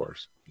Star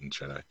Wars and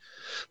Jedi.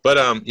 But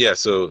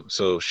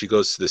so she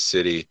goes to the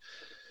city,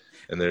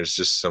 and there's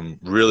just some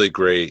really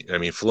great. I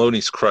mean,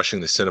 Filoni's crushing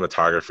the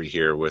cinematography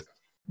here with.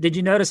 Did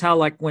you notice how,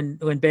 like, when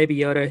Baby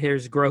Yoda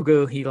hears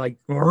Grogu, he like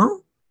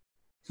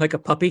a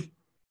puppy?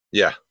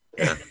 Yeah.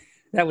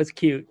 That was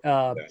cute.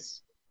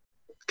 Yes.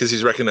 Because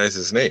he's recognized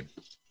his name.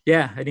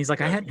 Yeah, and he's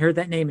like, I hadn't heard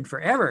that name in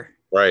forever.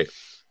 Right.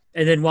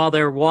 And then while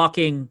they're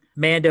walking,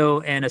 Mando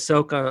and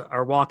Ahsoka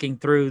are walking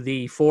through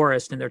the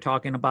forest, and they're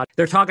talking about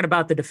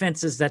the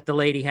defenses that the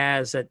lady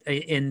has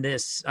in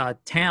this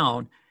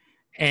town.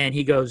 And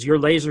he goes, "Your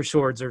laser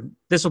swords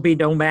this will be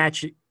no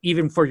match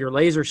even for your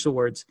laser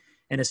swords."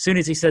 And as soon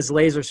as he says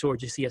laser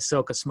swords, you see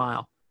Ahsoka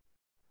smile,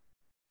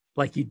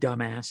 like, you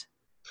dumbass.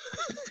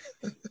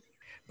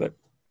 But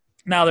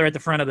now they're at the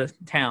front of the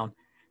town.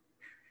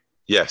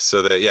 Yes.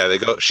 So they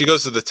go. She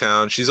goes to the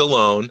town. She's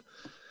alone.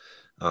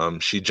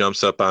 She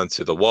jumps up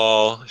onto the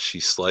wall. She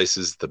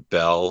slices the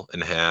bell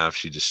in half.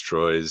 She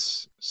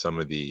destroys some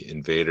of the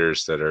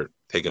invaders that are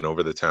taking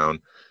over the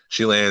town.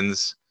 She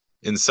lands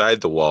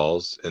inside the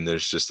walls, and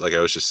there's just, like I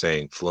was just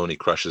saying, Filoni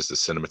crushes the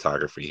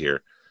cinematography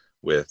here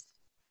with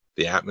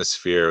the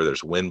atmosphere.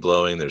 There's wind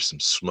blowing. There's some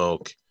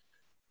smoke.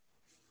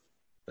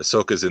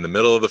 Ahsoka's in the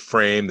middle of the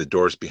frame. The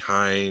door's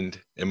behind.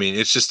 I mean,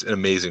 it's just an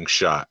amazing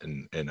shot,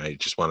 and I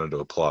just wanted to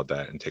applaud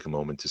that and take a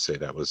moment to say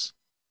that was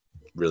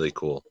really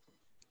cool.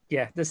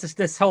 Yeah,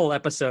 this whole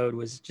episode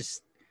was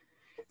just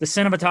the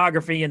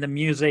cinematography and the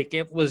music.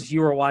 It was,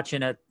 you were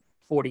watching a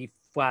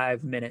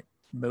 45-minute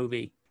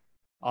movie,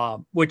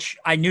 which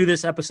I knew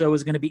this episode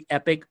was going to be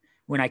epic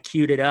when I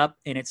queued it up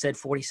and it said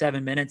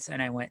 47 minutes,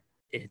 and I went,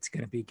 it's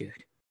going to be good.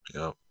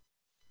 Yeah.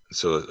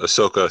 So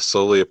Ahsoka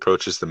slowly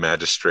approaches the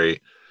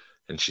magistrate,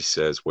 and she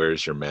says,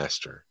 "Where's your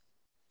master?"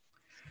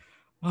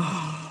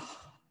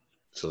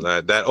 So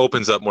that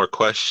opens up more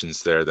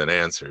questions there than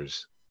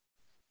answers.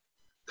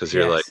 Because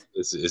you're like,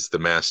 is the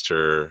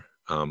master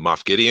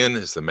Moff Gideon?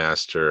 Is the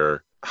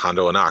master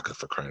Hondo Ohnaka,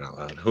 for crying out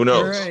loud? Who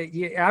knows? Right.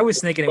 Yeah, I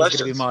was thinking it was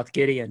going to be Moff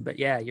Gideon, but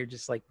yeah, you're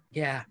just like,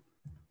 yeah.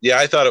 Yeah,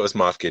 I thought it was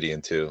Moff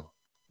Gideon too.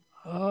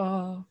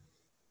 Oh.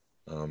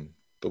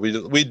 But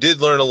we did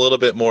learn a little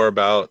bit more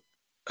about,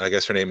 I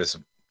guess her name is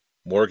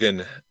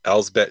Morgan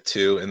Elsbeth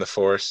too in the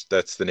Force.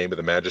 That's the name of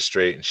the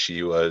magistrate,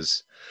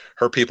 and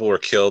her people were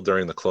killed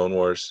during the Clone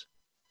Wars.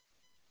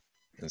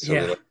 And so we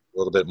learned a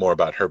little bit more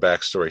about her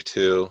backstory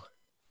too.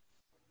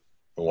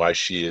 Why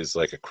she is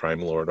like a crime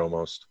lord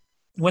almost.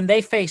 When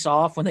they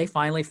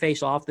finally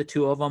face off, the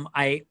two of them,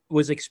 I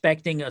was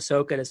expecting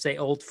Ahsoka to say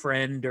old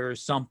friend or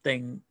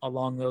something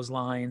along those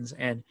lines.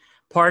 And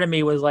part of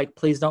me was like,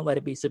 please don't let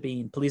it be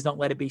Sabine. Please don't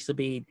let it be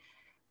Sabine.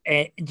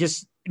 And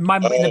just in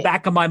the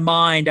back of my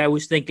mind, I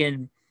was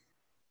thinking,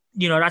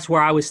 that's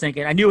where I was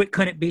thinking. I knew it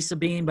couldn't be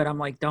Sabine, but I'm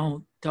like,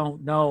 don't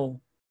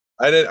know.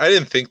 I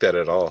didn't think that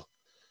at all.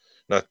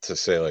 Not to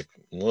say like,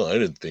 well, I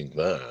didn't think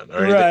that.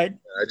 Or right.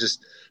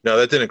 No,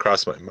 that didn't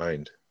cross my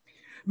mind.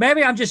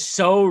 Maybe I'm just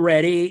so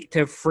ready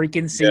to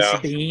freaking see Yeah.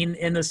 Sabine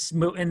in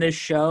this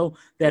show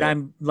that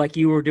I'm like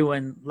you were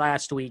doing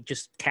last week,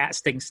 just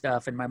casting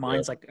stuff, and my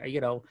mind's like,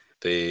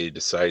 They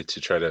decide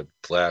to try to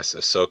blast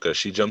Ahsoka.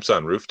 She jumps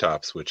on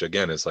rooftops, which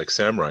again is like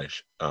samurai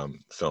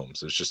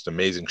films. It's just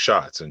amazing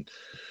shots, and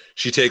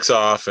she takes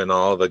off, and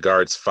all the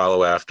guards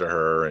follow after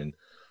her. And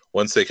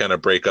once they kind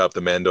of break up,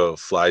 the Mando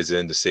flies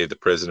in to save the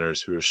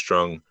prisoners who are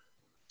strung,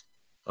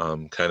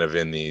 kind of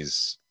in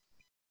these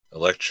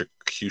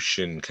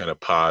electrocution kind of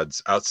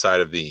pods outside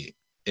of the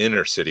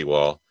inner city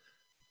wall.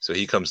 So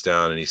he comes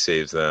down and he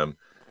saves them.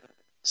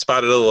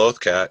 Spotted a Loth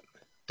cat.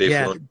 Dave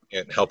Filoni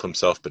can't help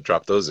himself but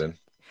drop those in.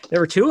 There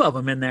were two of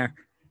them in there.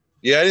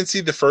 Yeah, I didn't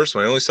see the first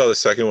one. I only saw the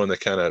second one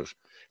that kind of.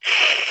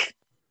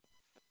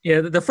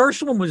 Yeah, the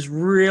first one was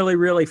really,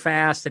 really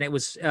fast, and it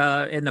was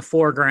in the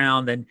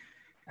foreground. And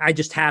I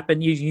just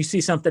happened, you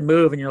see something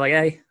move, and you're like,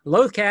 hey,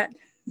 Loth cat.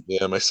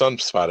 Yeah, my son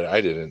spotted it.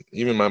 I didn't.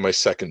 Even my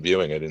second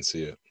viewing, I didn't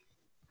see it.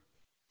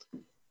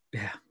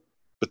 Yeah.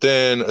 But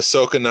then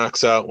Ahsoka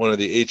knocks out one of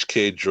the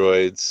HK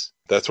droids.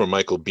 That's where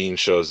Michael Biehn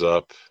shows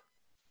up,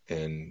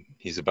 and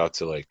he's about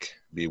to like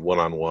be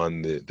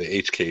one-on-one. The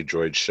HK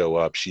droids show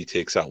up. She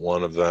takes out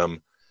one of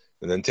them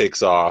and then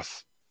takes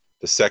off.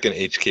 The second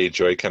HK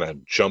droid kind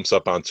of jumps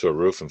up onto a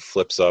roof and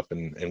flips up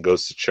and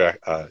goes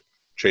to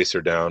chase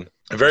her down.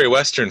 A very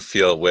Western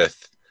feel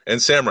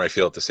and samurai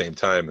feel at the same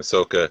time.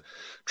 Ahsoka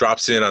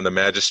drops in on the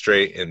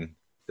magistrate, and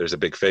there's a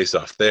big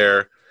face-off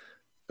there.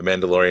 The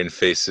Mandalorian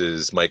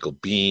faces Michael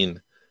Biehn.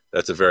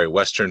 That's a very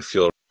Western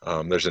feel.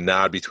 There's a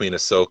nod between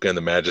Ahsoka and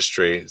the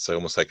magistrate. It's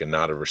almost like a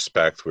nod of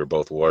respect. We're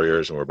both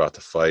warriors and we're about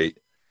to fight.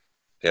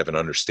 They have an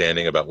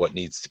understanding about what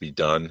needs to be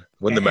done.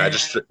 When the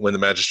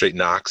magistrate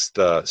knocks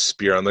the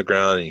spear on the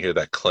ground and you hear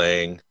that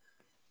clang,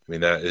 I mean,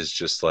 that is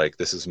just like,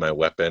 this is my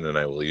weapon and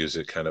I will use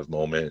it kind of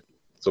moment.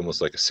 It's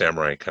almost like a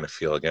samurai kind of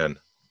feel again.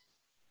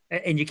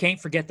 And you can't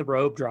forget the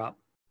robe drop.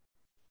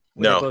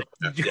 No,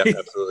 yeah,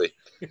 absolutely.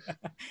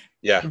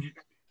 Yeah.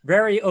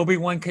 Very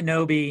Obi-Wan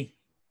Kenobi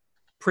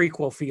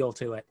prequel feel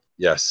to it.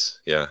 Yes,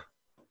 yeah.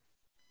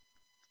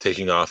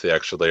 Taking off the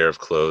extra layer of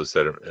clothes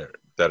that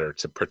are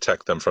to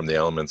protect them from the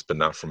elements, but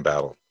not from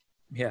battle.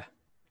 Yeah.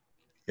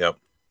 Yep.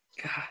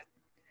 God.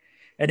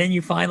 And then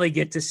you finally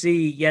get to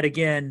see yet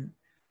again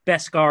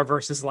Beskar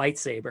versus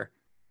lightsaber.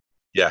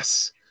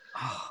 Yes.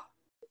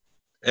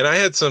 And I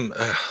had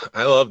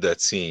I love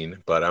that scene,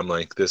 but I'm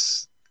like,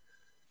 this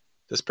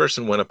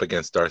person went up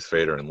against Darth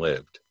Vader and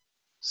lived.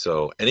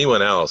 So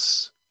anyone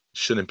else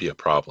shouldn't be a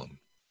problem.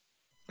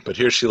 But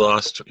here she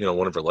lost,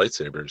 one of her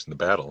lightsabers in the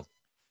battle,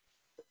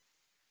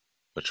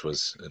 which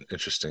was an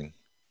interesting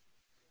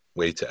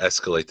way to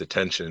escalate the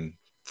tension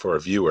for a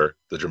viewer,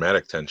 the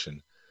dramatic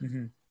tension.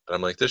 Mm-hmm. But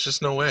I'm like, there's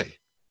just no way.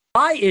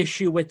 My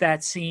issue with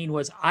that scene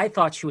was I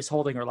thought she was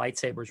holding her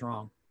lightsabers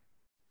wrong,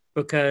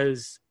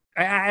 because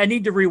I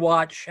need to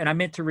rewatch, and I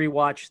meant to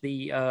rewatch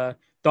the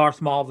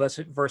Darth Maul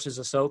versus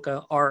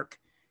Ahsoka arc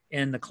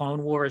in the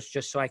Clone Wars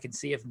just so I can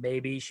see if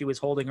maybe she was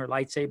holding her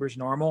lightsabers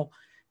normal.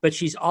 But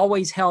she's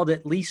always held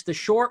at least the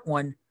short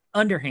one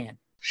underhand.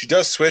 She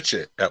does switch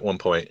it at one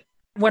point.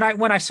 When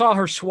I saw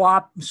her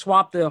swap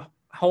the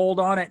hold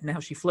on it and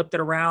how she flipped it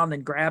around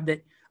and grabbed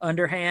it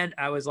underhand,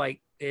 I was like,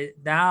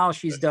 now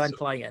she's done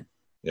playing.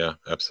 Yeah,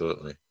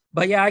 absolutely.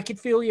 But yeah, I could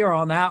feel you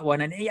on that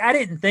one. And I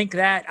didn't think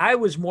that. I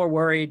was more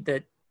worried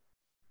that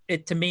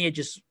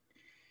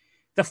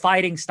the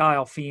fighting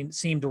style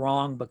seemed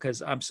wrong,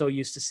 because I'm so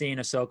used to seeing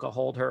Ahsoka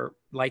hold her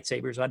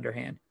lightsabers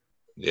underhand.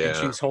 Yeah. And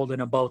she was holding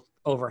them both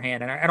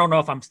overhand. And I don't know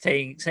if I'm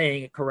saying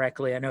it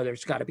correctly. I know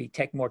there's got to be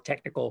more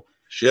technical.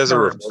 She has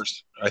terms. A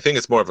reverse. I think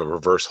it's more of a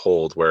reverse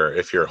hold, where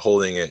if you're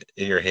holding it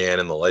in your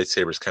hand and the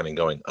lightsaber's kind of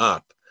going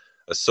up,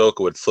 Ahsoka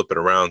would flip it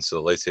around so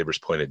the lightsaber's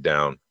pointed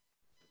down.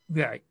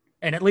 Right.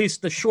 And at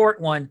least the short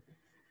one,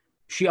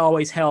 she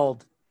always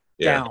held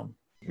down.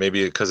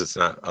 Maybe because it's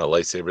not a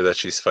lightsaber that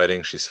she's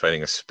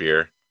fighting a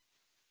spear.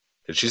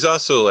 And she's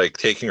also like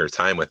taking her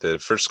time with it. The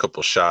first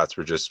couple shots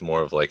were just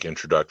more of like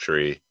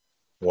introductory,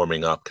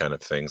 warming up kind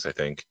of things, I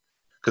think.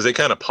 Because they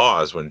kind of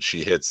pause when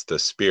she hits the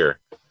spear.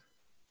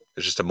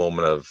 It's just a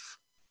moment of,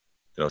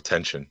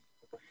 tension.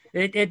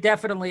 It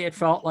definitely, it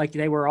felt like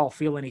they were all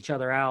feeling each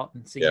other out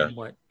and seeing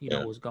what,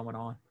 was going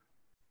on.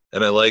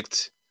 And I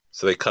liked,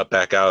 so they cut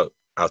back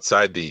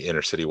outside the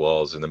inner city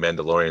walls, and the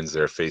Mandalorians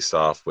there face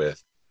off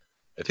with,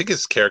 I think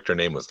his character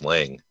name was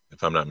Lang,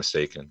 if I'm not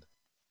mistaken,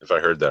 if I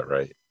heard that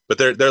right. But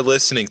they're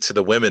listening to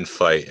the women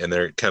fight, and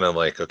they're kind of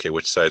like, okay,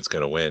 which side's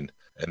going to win?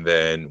 And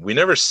then we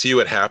never see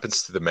what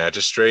happens to the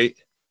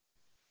magistrate.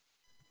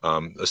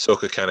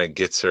 Ahsoka kind of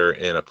gets her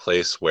in a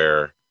place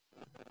where,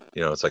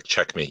 it's like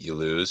checkmate, you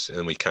lose.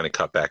 And we kind of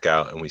cut back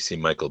out, and we see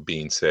Michael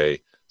Biehn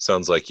say,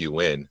 sounds like you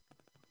win,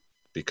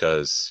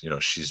 because,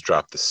 she's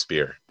dropped the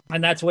spear.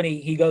 And that's when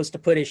he goes to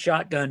put his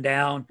shotgun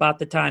down. About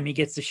the time he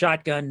gets the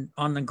shotgun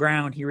on the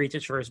ground, he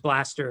reaches for his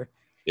blaster.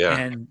 Yeah.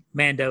 And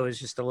Mando is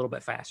just a little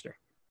bit faster.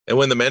 And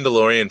when the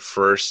Mandalorian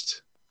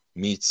first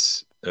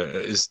meets,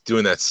 is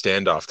doing that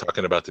standoff,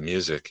 talking about the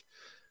music,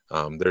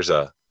 there's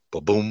a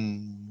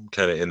boom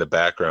kind of in the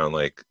background,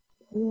 like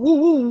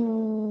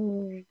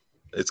woo.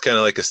 It's kind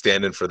of like a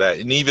stand-in for that,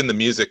 and even the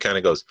music kind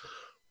of goes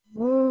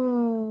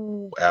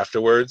woo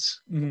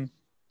afterwards. Mm-hmm.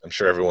 I'm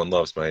sure everyone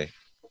loves my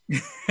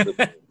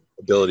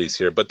abilities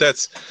here, but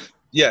it's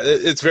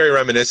very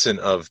reminiscent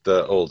of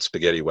the old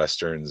spaghetti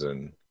westerns,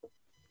 and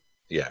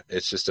yeah,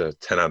 it's just a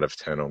 10 out of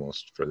 10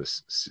 almost for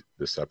this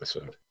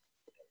episode.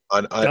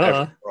 On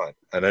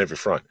every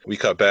front. We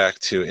cut back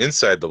to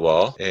inside the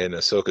wall, and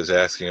Ahsoka's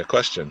asking a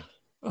question.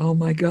 Oh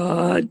my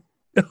God.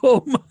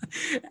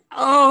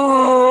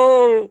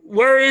 Oh,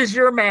 where is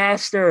your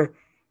master?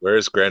 Where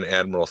is Grand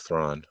Admiral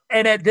Thrawn?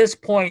 And at this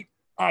point,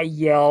 I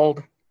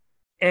yelled,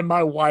 and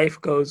my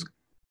wife goes,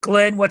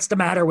 Glenn, what's the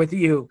matter with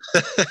you?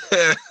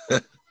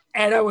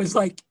 And I was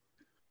like,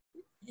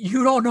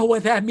 you don't know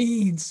what that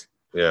means.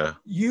 Yeah.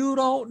 You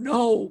don't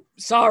know.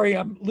 Sorry,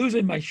 I'm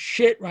losing my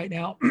shit right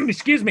now.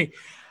 Excuse me.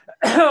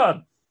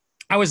 I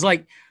was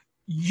like,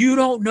 you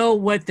don't know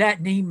what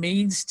that name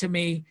means to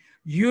me.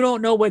 You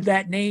don't know what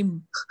that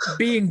name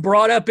being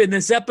brought up in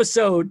this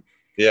episode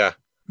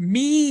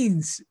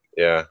means.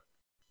 Yeah.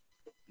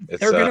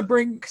 They're going to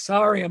bring,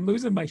 sorry, I'm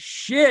losing my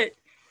shit.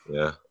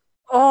 Yeah.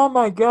 Oh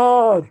my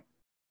God.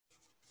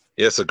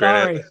 Yeah, so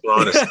Grand Admiral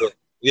Thrawn is still,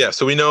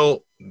 so we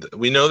know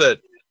that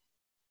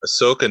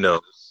Ahsoka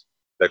knows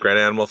that Grand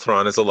Admiral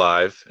Thrawn is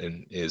alive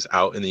and is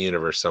out in the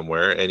universe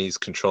somewhere, and he's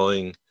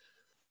controlling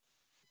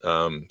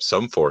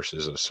some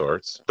forces of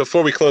sorts.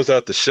 Before we close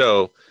out the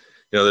show,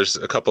 there's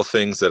a couple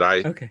things that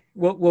okay,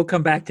 we'll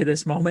come back to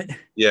this moment.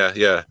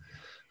 Yeah.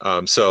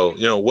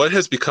 So what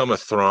has become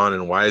of Thrawn,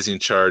 and why is he in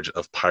charge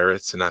of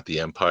pirates and not the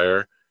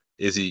Empire?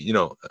 Is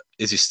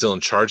he still in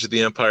charge of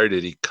the Empire?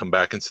 Did he come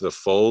back into the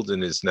fold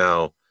and is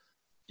now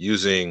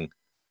using,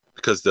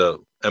 because the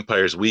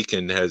Empire's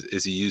weakened,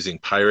 is he using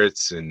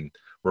pirates and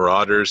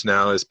marauders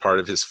now as part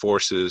of his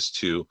forces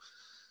to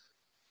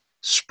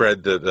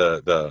spread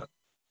the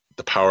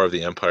power of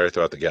the Empire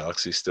throughout the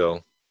galaxy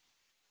still?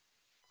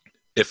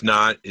 If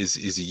not, is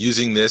he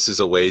using this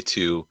as a way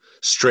to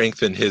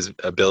strengthen his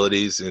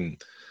abilities in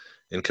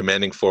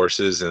commanding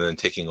forces and then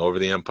taking over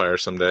the Empire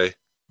someday?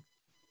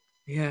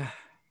 Yeah.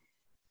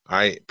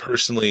 I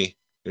personally,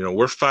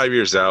 we're 5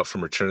 years out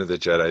from Return of the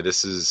Jedi.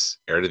 This is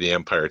Heir to the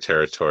Empire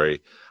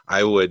territory.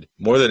 I would,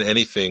 more than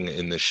anything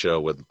in this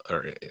show,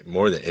 or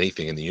more than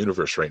anything in the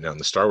universe right now, in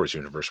the Star Wars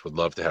universe, would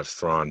love to have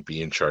Thrawn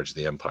be in charge of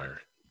the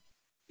Empire.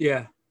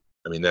 Yeah.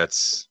 I mean,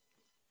 that's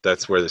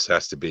where this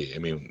has to be. I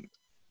mean,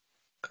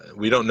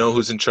 we don't know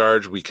who's in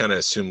charge. We kind of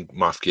assume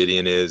Moff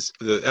Gideon is.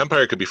 The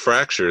Empire could be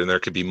fractured, and there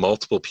could be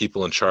multiple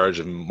people in charge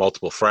of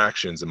multiple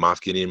fractions, and Moff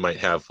Gideon might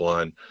have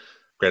one.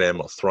 Grand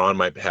Admiral Thrawn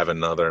might have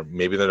another.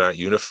 Maybe they're not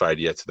unified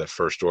yet to that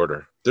First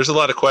Order. There's a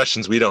lot of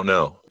questions we don't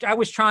know. I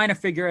was trying to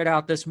figure it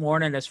out this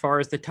morning as far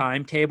as the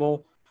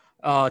timetable,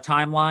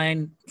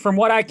 timeline. From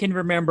what I can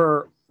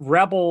remember,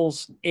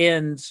 Rebels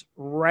ends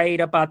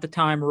right about the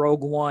time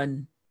Rogue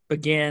One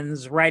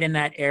begins, right in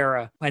that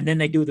era. And then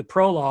they do the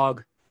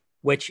prologue,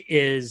 which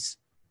is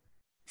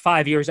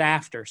 5 years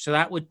after. So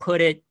that would put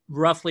it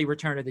roughly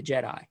Return of the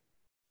Jedi,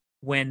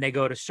 when they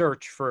go to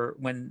search for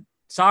when.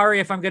 Sorry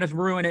if I'm going to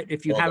ruin it.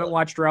 If you haven't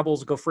watched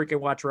Rebels, go freaking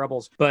watch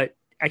Rebels. But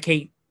I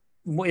can't.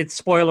 It's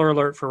spoiler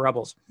alert for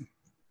Rebels.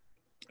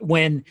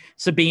 When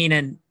Sabine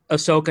and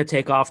Ahsoka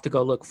take off to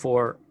go look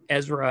for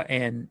Ezra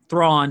and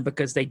Thrawn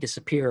because they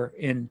disappear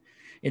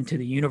into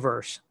the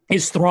universe.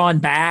 Is Thrawn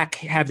back?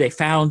 Have they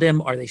found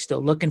him? Are they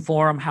still looking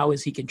for him? How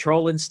is he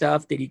controlling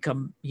stuff? Did he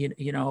come?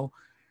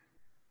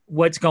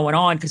 What's going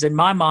on? Because in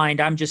my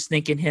mind, I'm just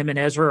thinking him and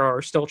Ezra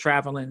are still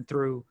traveling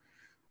through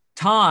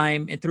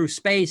time and through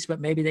space,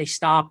 but maybe they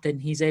stopped and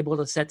he's able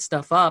to set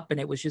stuff up and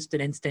it was just an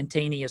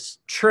instantaneous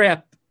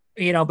trip,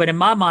 but in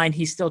my mind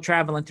he's still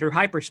traveling through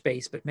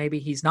hyperspace, but maybe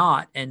he's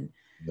not. And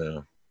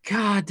no.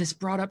 God, this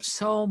brought up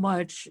so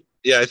much.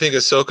 Yeah, I think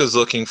Ahsoka's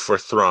looking for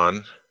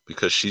Thrawn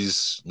because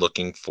she's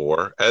looking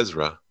for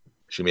Ezra.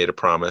 She made a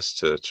promise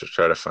to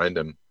try to find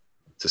him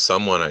to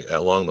someone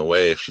along the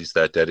way if she's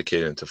that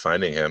dedicated to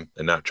finding him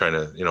and not trying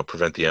to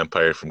prevent the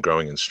Empire from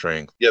growing in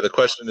strength. Yeah, the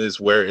question is,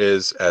 where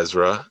is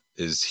Ezra?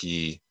 Is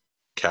he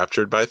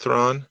captured by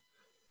Thrawn?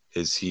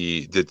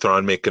 Did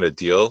Thrawn make it a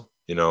deal?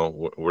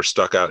 We're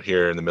stuck out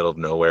here in the middle of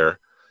nowhere.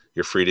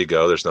 You're free to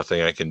go. There's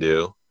nothing I can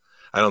do.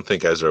 I don't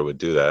think Ezra would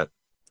do that.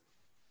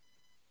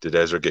 Did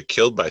Ezra get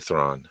killed by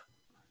Thrawn?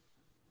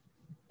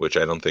 Which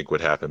I don't think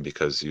would happen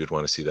because you'd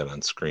want to see that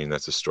on screen.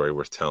 That's a story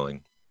worth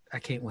telling. I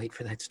can't wait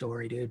for that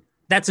story, dude.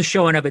 That's a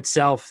show in of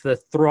itself. The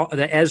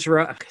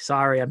Ezra.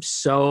 Sorry, I'm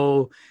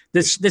so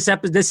this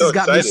episode. This has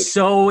got me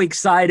so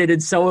excited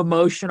and so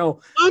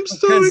emotional. I'm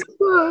so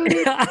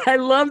excited. I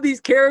love these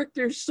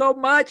characters so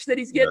much that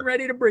he's getting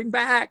ready to bring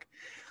back,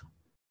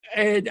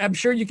 and I'm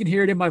sure you can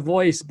hear it in my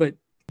voice. But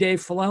Dave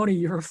Filoni,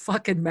 you're a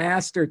fucking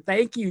master.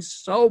 Thank you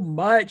so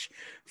much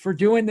for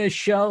doing this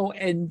show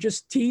and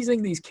just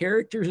teasing these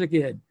characters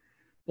again.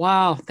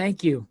 Wow,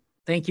 thank you,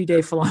 Dave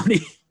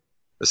Filoni.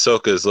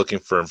 Ahsoka is looking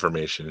for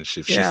information. If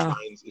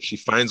she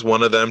finds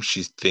one of them,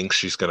 she thinks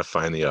she's going to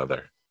find the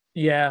other.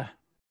 Yeah.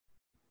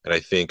 And I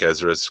think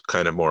Ezra's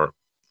kind of more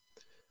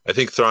I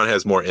think Thrawn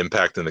has more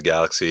impact in the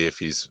galaxy if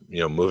he's,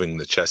 moving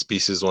the chess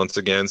pieces once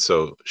again.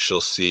 So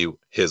she'll see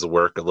his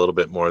work a little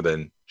bit more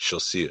than she'll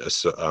see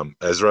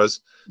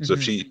Ezra's. So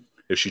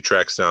if she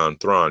tracks down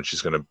Thrawn,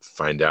 she's going to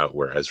find out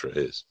where Ezra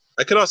is.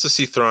 I could also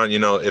see Thrawn,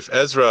 if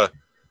Ezra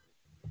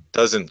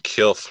doesn't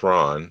kill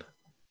Thrawn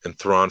and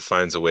Thrawn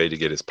finds a way to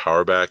get his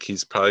power back,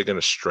 he's probably going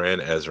to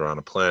strand Ezra on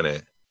a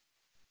planet.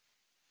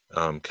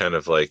 Kind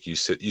of like you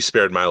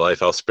spared my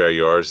life, I'll spare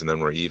yours, and then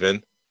we're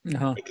even.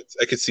 Uh-huh.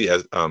 I could see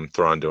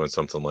Thrawn doing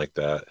something like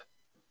that.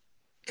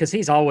 Because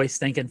he's always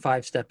thinking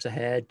 5 steps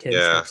ahead, 10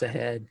 steps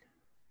ahead.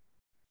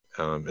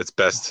 It's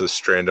best to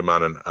strand him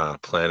on a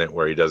planet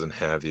where he doesn't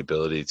have the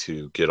ability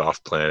to get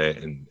off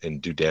planet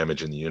and do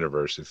damage in the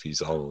universe if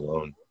he's all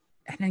alone.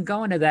 And then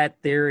going to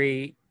that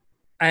theory,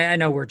 I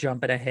know we're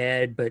jumping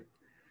ahead, but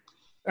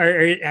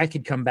or I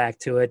could come back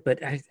to it. But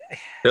here,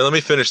 let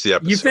me finish the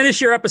episode. You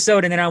finish your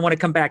episode, and then I want to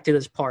come back to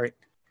this part.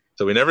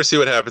 So we never see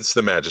what happens to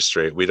the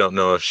magistrate. We don't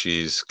know if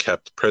she's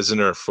kept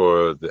prisoner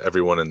for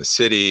everyone in the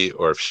city,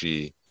 or if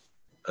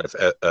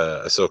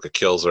Ahsoka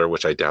kills her,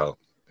 which I doubt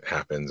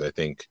happens. I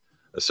think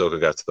Ahsoka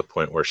got to the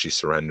point where she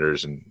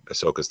surrenders, and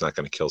Ahsoka's not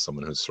going to kill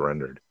someone who's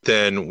surrendered.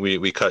 Then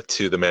we cut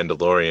to the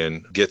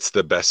Mandalorian, gets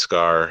the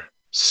Beskar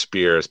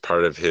spear as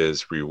part of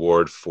his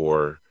reward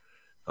for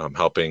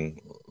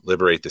helping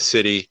liberate the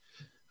city.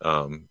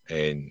 And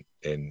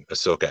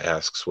Ahsoka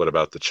asks, what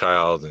about the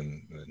child?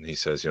 And he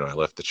says, I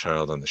left the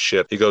child on the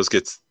ship. He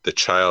gets the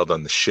child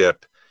on the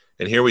ship.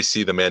 And here we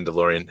see the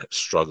Mandalorian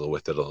struggle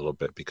with it a little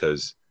bit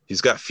because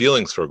he's got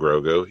feelings for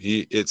Grogu.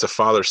 It's a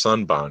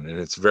father-son bond, and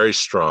it's very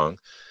strong.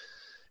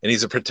 And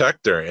he's a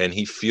protector, and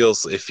he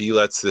feels if he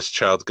lets this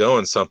child go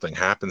and something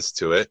happens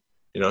to it,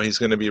 he's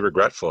going to be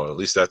regretful. At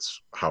least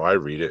that's how I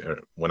read it.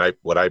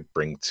 What I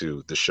bring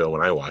to the show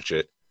when I watch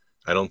it.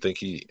 I don't think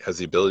he has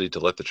the ability to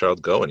let the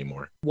child go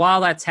anymore.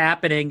 While that's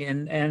happening,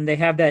 and they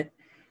have that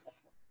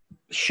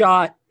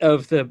shot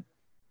of the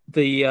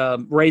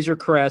Razor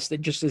Crest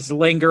that just is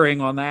lingering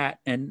on that,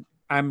 and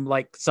I'm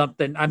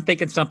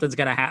thinking something's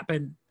going to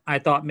happen. I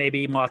thought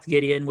maybe Moff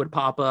Gideon would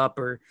pop up,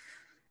 or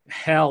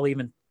hell,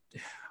 even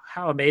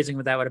how amazing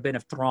would that have been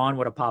if Thrawn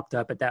would have popped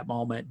up at that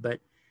moment, but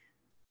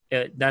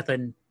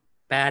nothing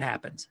bad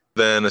happens.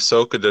 Then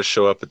Ahsoka does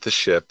show up at the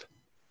ship,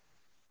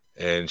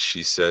 and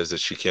she says that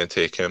she can't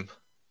take him,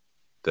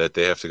 that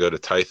they have to go to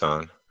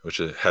Tython, which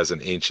has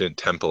an ancient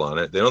temple on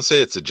it. They don't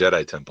say it's a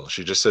Jedi temple.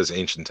 She just says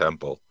ancient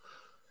temple.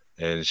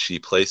 And he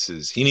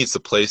needs to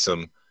place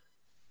him,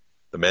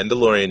 the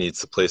Mandalorian needs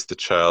to place the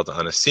child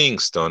on a seeing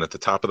stone at the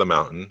top of the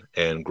mountain,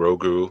 and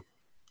Grogu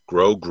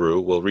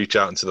will reach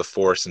out into the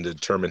Force and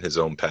determine his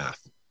own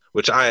path,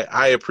 which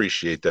I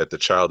appreciate that the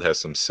child has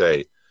some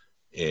say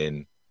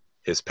in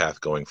his path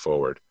going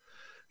forward.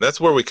 And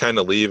that's where we kind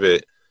of leave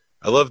it.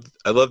 I love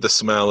the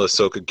smile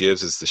Ahsoka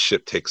gives as the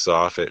ship takes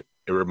off. It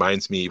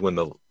reminds me when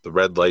the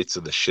red lights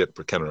of the ship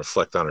kind of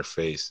reflect on her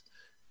face.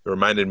 It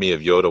reminded me of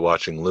Yoda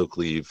watching Luke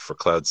leave for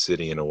Cloud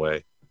City in a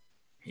way.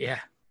 Yeah.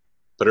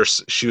 But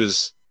she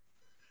was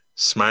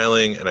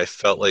smiling, and I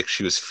felt like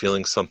she was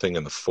feeling something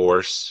in the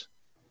Force.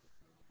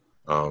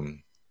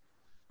 And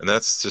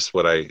that's just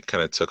what I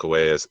kind of took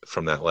away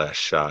from that last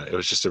shot. It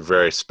was just a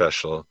very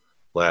special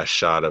last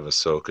shot of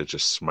Ahsoka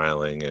just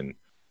smiling and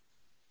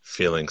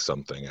feeling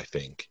something, I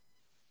think.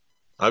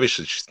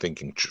 Obviously, she's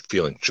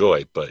feeling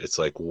joy, but it's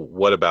like,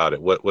 what about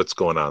it? What's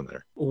going on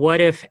there?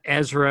 What if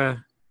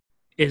Ezra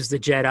is the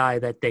Jedi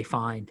that they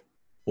find?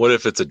 What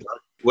if it's a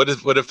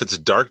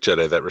dark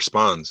Jedi that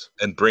responds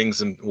and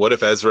brings him? What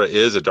if Ezra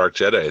is a dark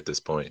Jedi at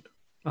this point?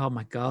 Oh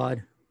my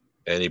God!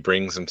 And he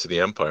brings him to the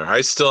Empire.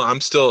 I'm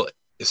still,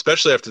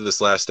 especially after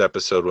this last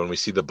episode when we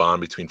see the bond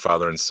between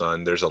father and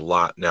son. There's a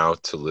lot now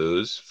to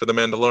lose for the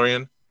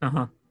Mandalorian.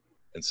 Uh-huh.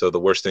 And so the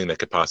worst thing that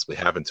could possibly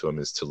happen to him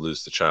is to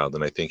lose the child.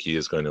 And I think he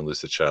is going to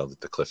lose the child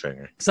at the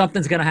cliffhanger.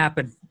 Something's going to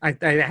happen. I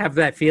have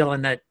that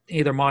feeling that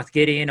either Moff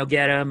Gideon will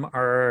get him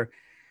or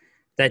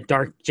that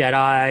dark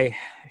Jedi.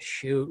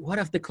 Shoot, what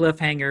if the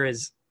cliffhanger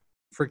is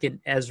freaking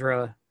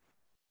Ezra?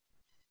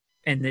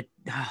 And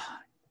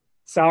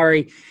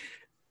sorry,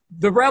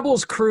 the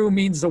Rebels crew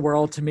means the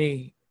world to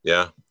me.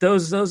 Yeah.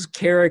 Those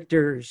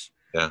characters.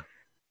 Yeah.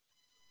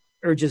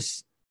 Are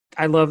just...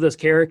 I love those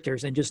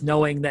characters, and just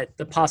knowing that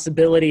the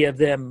possibility of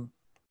them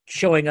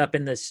showing up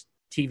in this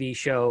TV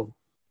show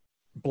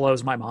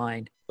blows my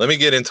mind. Let me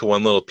get into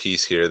one little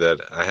piece here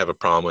that I have a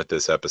problem with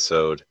this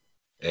episode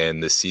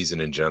and this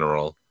season in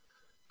general.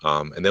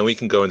 And then we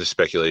can go into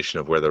speculation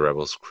of where the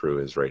Rebels crew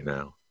is right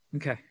now.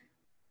 Okay.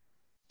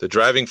 The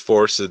driving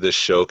force of this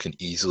show can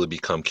easily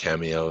become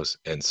cameos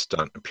and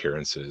stunt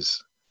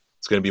appearances.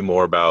 It's going to be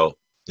more about,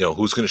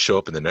 who's going to show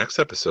up in the next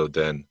episode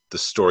than the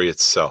story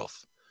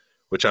itself,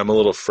 which I'm a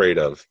little afraid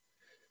of,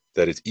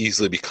 that it's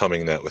easily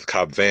becoming that with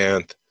Cobb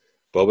Vanth,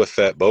 Boba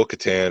Fett,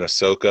 Bo-Katan,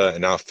 Ahsoka,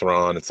 and now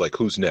Thrawn. It's like,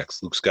 who's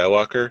next? Luke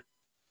Skywalker?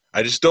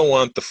 I just don't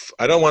want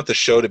the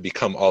show to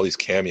become all these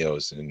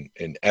cameos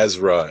and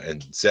Ezra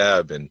and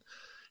Zeb and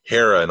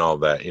Hera and all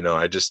that.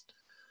 I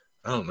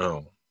don't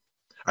know.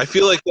 I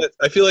feel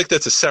like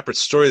that's a separate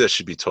story that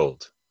should be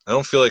told. I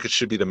don't feel like it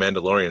should be the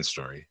Mandalorian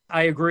story.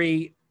 I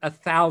agree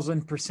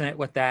 1,000%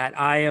 with that.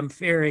 I am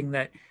fearing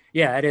that,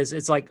 yeah, it is.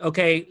 It's like,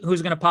 okay,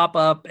 who's going to pop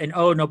up? And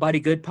oh, nobody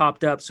good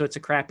popped up, so it's a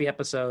crappy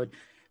episode.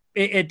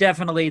 It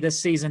definitely, this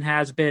season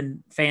has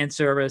been fan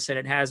service, and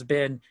it has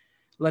been,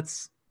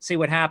 let's see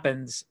what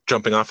happens.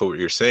 Jumping off of what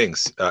you're saying,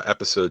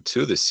 episode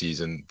 2 this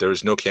season,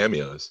 there's no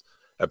cameos.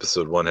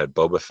 Episode 1 had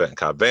Boba Fett and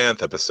Cobb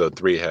Vanth. Episode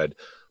 3 had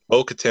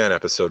Bo-Katan.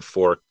 Episode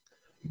 4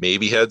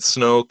 maybe had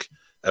Snoke.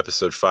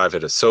 Episode 5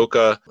 had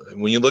Ahsoka.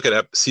 When you look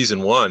at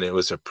season 1, it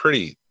was a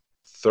pretty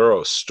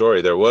thorough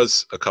story. There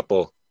was a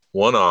couple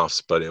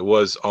one-offs, but it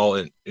was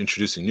all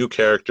introducing new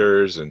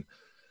characters. And,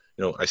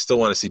 I still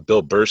want to see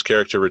Bill Burr's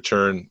character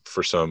return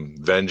for some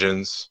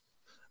vengeance.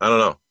 I don't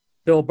know.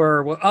 Bill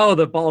Burr.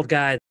 The bald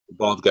guy. The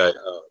bald guy.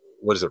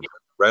 What is it?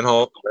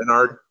 Renard,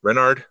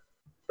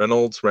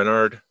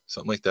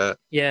 something like that.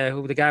 Yeah,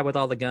 the guy with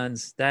all the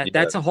guns.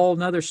 That's a whole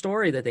nother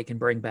story that they can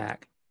bring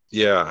back.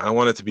 Yeah, I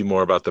want it to be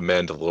more about the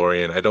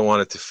Mandalorian. I don't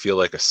want it to feel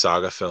like a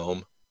saga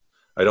film.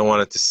 I don't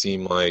want it to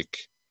seem like,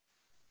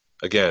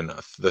 again,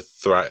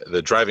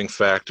 the driving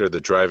factor, the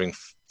driving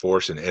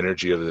force and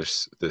energy of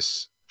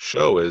this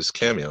show is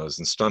cameos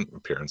and stunt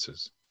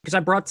appearances. Because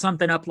I brought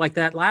something up like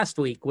that last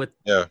week with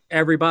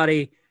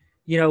everybody.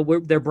 They'll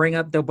bring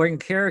a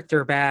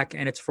character back,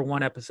 and it's for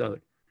one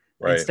episode.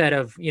 Right. Instead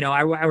of,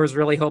 I was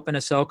really hoping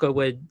Ahsoka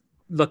would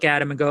look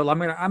at him and go, I'm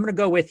gonna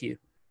go with you,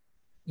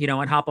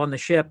 and hop on the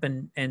ship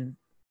and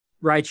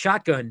ride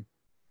shotgun,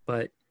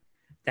 but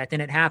that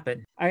didn't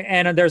happen.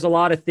 And there's a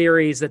lot of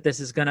theories that this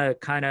is gonna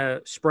kind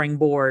of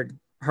springboard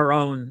her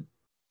own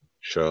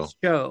show,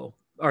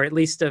 or at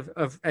least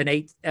of an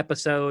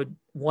 8-episode,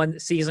 1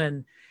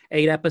 season,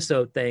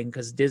 8-episode thing,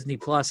 because Disney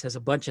Plus has a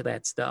bunch of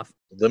that stuff.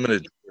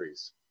 Limited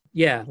series.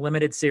 Yeah,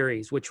 limited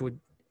series, which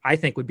I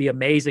think would be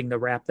amazing to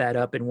wrap that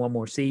up in one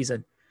more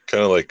season.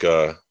 Kind of like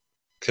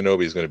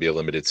Kenobi is going to be a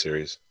limited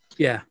series.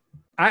 Yeah.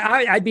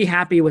 I'd be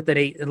happy with an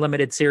 8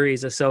 limited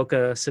series,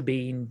 Ahsoka,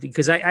 Sabine,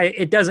 because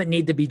it doesn't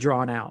need to be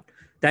drawn out.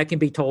 That can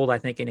be told, I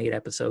think, in 8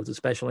 episodes,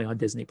 especially on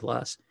Disney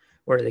Plus,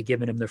 where they're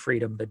giving him the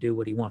freedom to do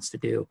what he wants to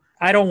do.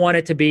 I don't want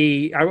it to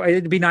be,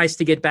 it'd be nice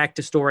to get back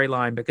to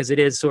storyline, because it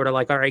is sort of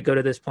like, all right, go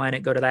to this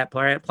planet, go to that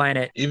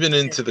planet. Even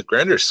into the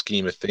grander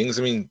scheme of things,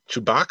 I mean,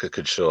 Chewbacca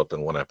could show up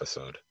in 1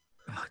 episode.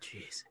 Oh,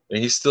 jeez. And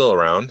he's still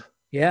around.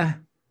 Yeah.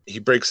 He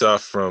breaks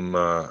off from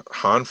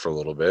Han for a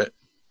little bit.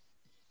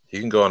 He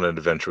can go on an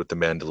adventure with the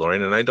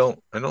Mandalorian, and I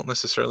don't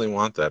necessarily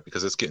want that,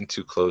 because it's getting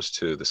too close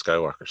to the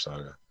Skywalker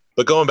saga.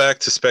 But going back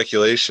to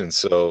speculation,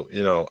 so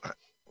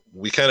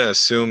we kind of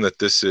assume that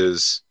this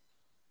is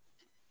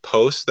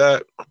post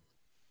that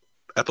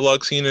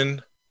epilogue scene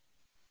in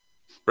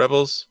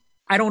Rebels.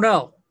 I don't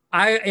know.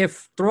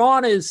 If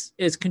Thrawn is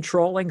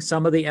controlling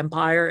some of the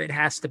Empire, it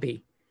has to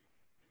be.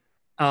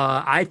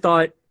 I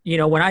thought,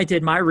 when I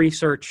did my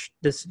research,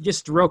 this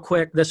just real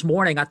quick this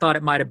morning, I thought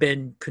it might have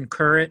been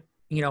concurrent,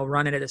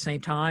 running at the same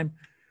time,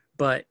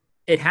 but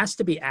it has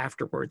to be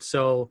afterwards.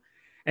 So,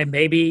 and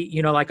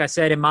maybe, like I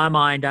said, in my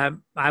mind,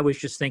 I was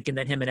just thinking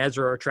that him and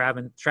Ezra are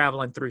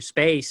traveling through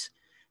space.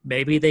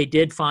 Maybe they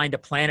did find a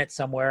planet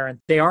somewhere, and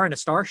they are in a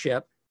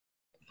starship.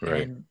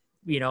 Right. And,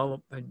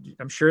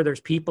 I'm sure there's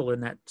people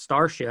in that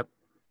starship.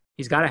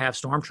 He's got to have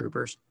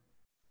stormtroopers.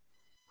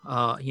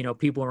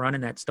 People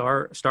running that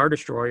Star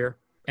Destroyer,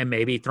 and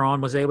maybe Thrawn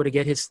was able to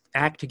get his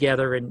act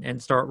together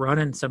and start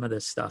running some of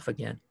this stuff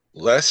again.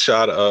 Last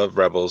shot of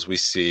Rebels, we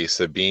see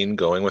Sabine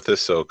going with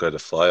Ahsoka to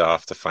fly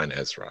off to find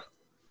Ezra.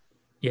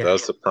 Yeah. That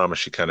was the promise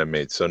she kind of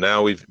made. So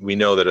now we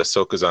know that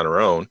Ahsoka's on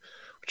her own,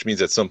 which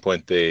means at some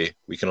point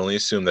we can only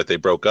assume that they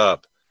broke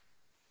up,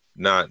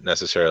 not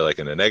necessarily like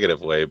in a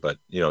negative way, but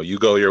you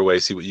go your way,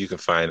 see what you can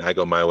find, I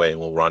go my way, and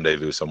we'll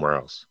rendezvous somewhere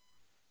else.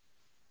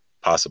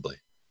 Possibly.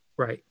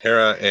 Right.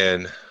 Hera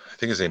and I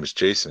think his name is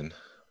Jason.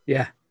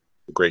 Yeah.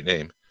 Great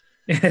name.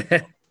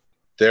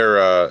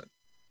 They're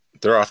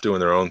off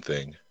doing their own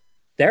thing.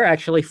 They're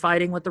actually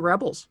fighting with the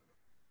rebels.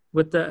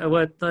 With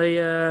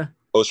the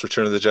post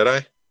Return of the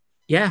Jedi?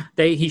 Yeah.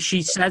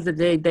 She said that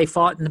they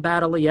fought in the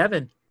Battle of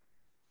Yavin,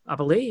 I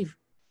believe.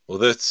 Well,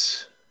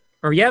 that's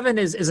or Yavin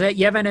is that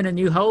Yavin in A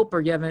New Hope,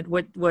 or Yavin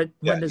when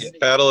does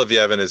Battle of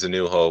Yavin is A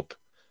New Hope.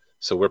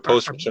 So we're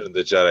post Return of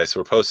the Jedi,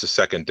 so we're post the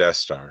second Death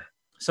Star.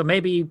 So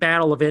maybe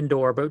Battle of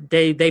Endor, but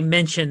they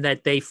mentioned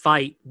that they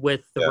fight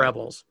with the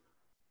rebels.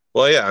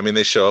 Well, yeah, I mean,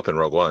 they show up in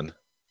Rogue One.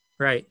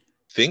 Right.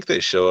 I think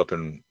they show up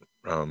in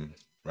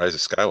Rise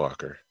of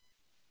Skywalker.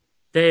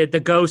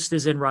 The ghost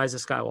is in Rise of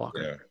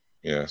Skywalker.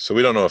 Yeah. So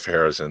we don't know if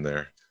Hera's in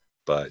there,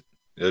 but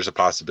there's a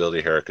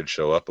possibility Hera could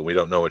show up, and we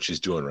don't know what she's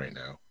doing right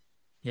now.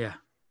 Yeah.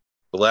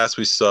 The last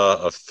we saw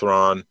of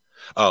Thrawn.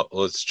 Oh,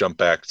 let's jump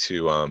back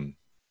to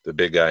the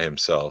big guy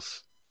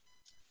himself.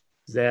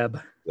 Zeb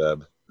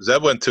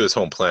went to his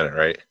home planet,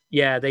 right?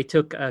 Yeah, they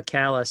took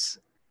Callus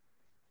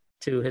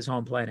to his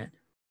home planet.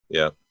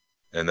 Yeah,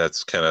 and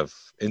that's kind of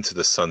into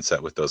the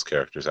sunset with those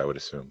characters, I would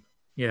assume.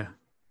 Yeah.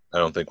 I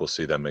don't think we'll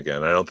see them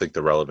again. I don't think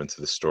they're relevant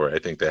to the story. I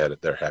think they had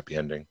their happy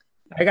ending.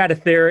 I got a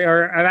theory,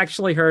 or I've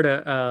actually heard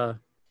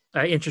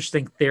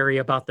interesting theory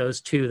about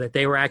those two, that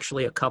they were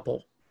actually a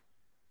couple.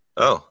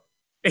 Oh,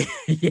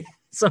 Yeah,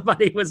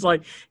 somebody was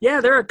like,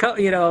 yeah, they're a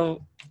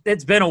couple,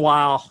 it's been a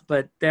while,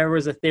 but there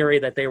was a theory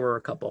that they were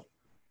a couple.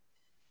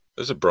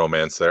 there's a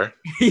bromance there.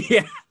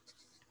 Yeah.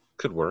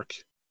 Could work.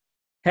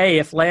 Hey,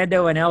 if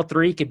Lando and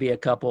L3 could be a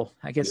couple,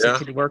 I guess Yeah. it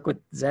could work with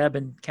Zeb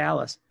and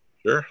Callus.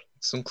 Sure.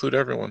 Let's include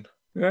everyone.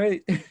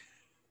 Right.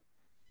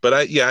 But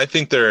I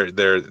think they're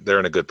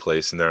in a good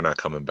place and they're not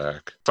coming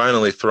back.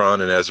 Finally,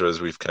 Thrawn and Ezra,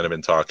 as we've kind of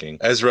been talking.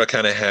 Ezra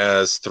kind of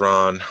has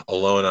Thrawn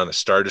alone on a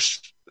Star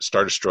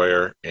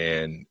Destroyer,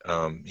 and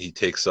he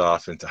takes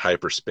off into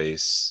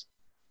hyperspace.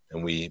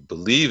 And we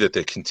believe that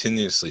they're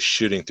continuously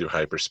shooting through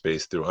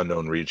hyperspace, through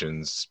unknown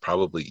regions,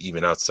 probably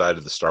even outside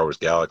of the Star Wars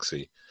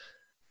galaxy.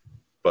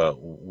 But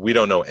we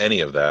don't know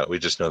any of that. We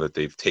just know that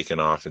they've taken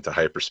off into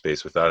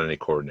hyperspace without any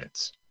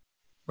coordinates.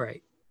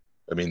 Right.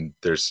 I mean,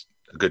 there's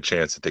a good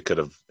chance that they could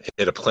have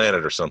hit a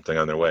planet or something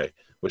on their way,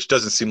 which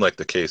doesn't seem like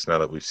the case now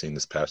that we've seen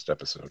this past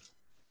episode.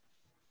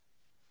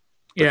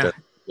 Yeah.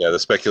 The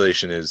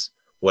speculation is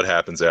what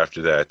happens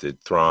after that.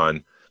 Did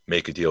Thrawn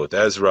make a deal with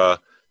Ezra?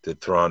 Did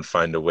Thrawn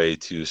find a way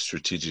to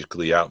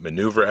strategically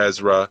outmaneuver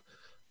Ezra?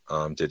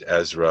 Did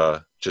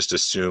Ezra just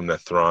assume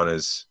that Thrawn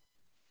is,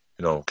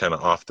 kind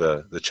of off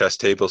the chess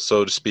table,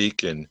 so to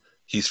speak, and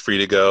he's free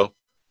to go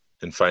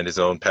and find his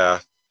own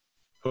path?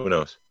 Who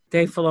knows?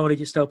 Dave Filoni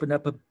just opened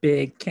up a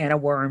big can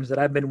of worms that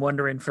I've been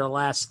wondering for the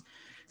last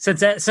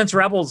since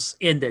Rebels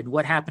ended.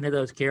 What happened to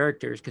those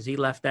characters? Because he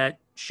left that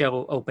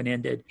show open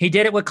ended. He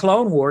did it with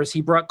Clone Wars.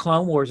 He brought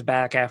Clone Wars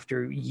back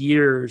after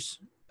years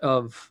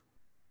of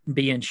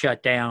being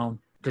shut down.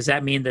 Does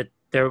that mean that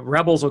the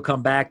Rebels will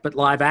come back, but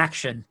live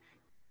action,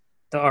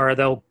 or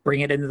they'll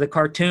bring it into the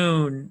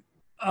cartoon?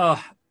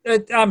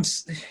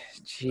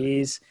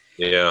 Jeez.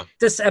 Yeah.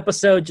 This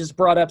episode just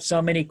brought up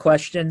so many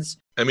questions.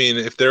 I mean,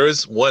 if there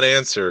is one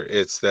answer,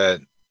 it's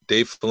that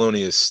Dave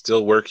Filoni is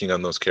still working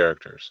on those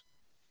characters.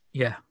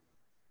 Yeah.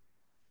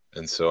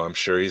 And so I'm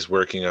sure he's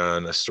working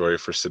on a story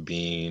for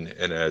Sabine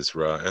and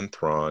Ezra and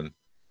Thrawn.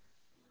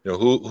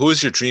 Who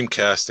is your dream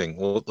casting?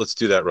 Well, let's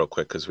do that real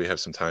quick because we have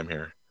some time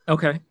here.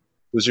 Okay.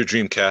 Who's your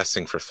dream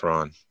casting for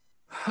Thrawn?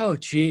 Oh,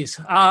 geez.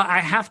 I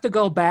have to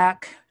go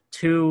back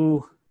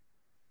to...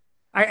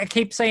 I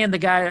keep saying the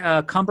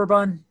guy,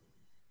 Cumberbund.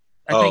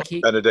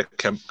 Benedict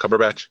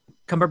Cumberbatch.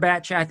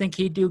 Cumberbatch, I think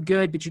he'd do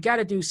good, but you got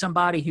to do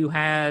somebody who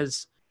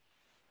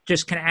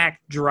just can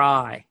act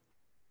dry.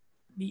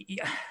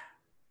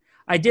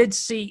 I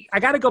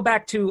got to go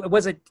back to,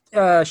 was it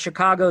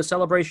Chicago,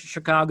 Celebration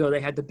Chicago?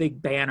 They had the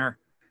big banner,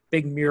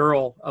 big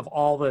mural of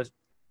all the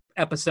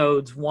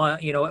episodes, 1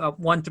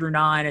 through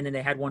 9, and then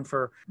they had one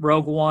for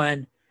Rogue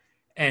One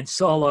and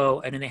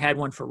Solo, and then they had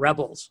one for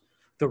Rebels.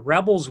 The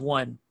Rebels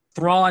one,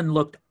 Thrawn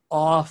looked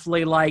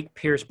awfully like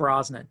Pierce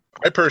Brosnan.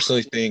 I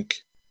personally think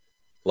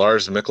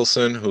Lars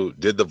Mikkelsen, who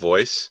did the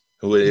voice,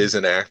 who is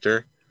an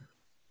actor,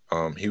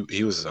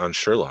 he was on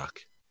Sherlock.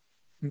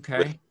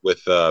 Okay.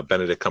 With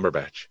Benedict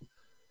Cumberbatch.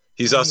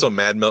 He's also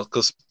Mad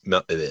Milkinson.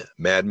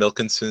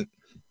 Mikkelsen?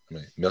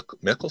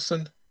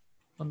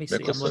 Let me see.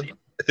 Mikkelsen?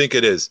 I think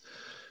it is.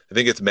 I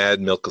think it's Mad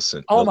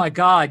Mikkelsen. Oh my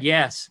God,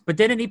 yes. But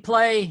didn't he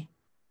play?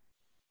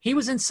 He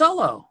was in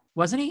Solo,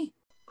 wasn't he?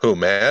 Who,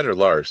 Mad or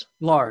Lars?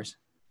 Lars.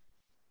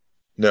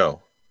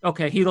 No.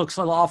 Okay, he looks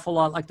an awful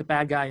lot like the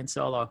bad guy in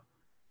Solo.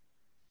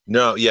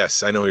 No,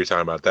 yes, I know what you're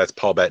talking about. That's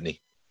Paul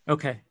Bettany.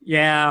 Okay,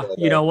 yeah.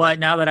 You know what?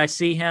 Now that I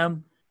see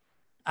him,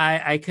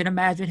 I can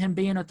imagine him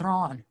being a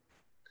Thrawn.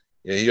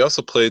 Yeah, he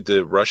also played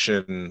the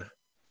Russian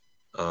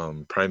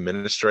prime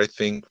minister, I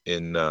think,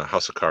 in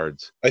House of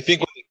Cards. I think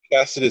when he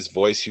casted his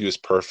voice, he was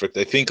perfect.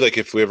 I think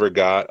if we ever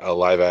got a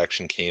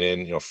live-action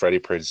Kanan, Freddie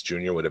Prinze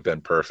Jr. would have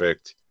been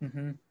perfect.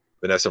 Mm-hmm.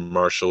 Vanessa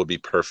Marshall would be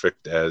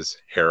perfect as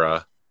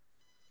Hera,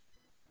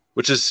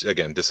 which is,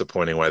 again,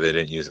 disappointing why they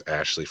didn't use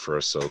Ashley for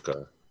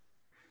Ahsoka.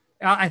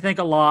 I think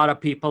a lot of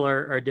people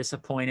are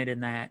disappointed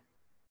in that.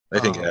 I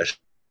think Ashley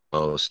the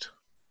most.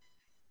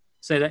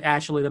 Say that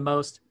Ashley the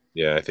most?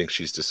 Yeah, I think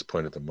she's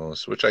disappointed the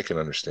most, which I can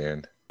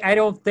understand. I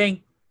don't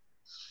think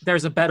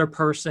there's a better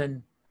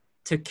person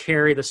to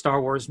carry the Star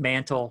Wars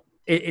mantle,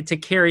 to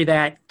carry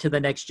that to the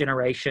next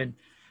generation,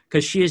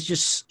 because she is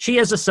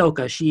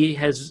Ahsoka.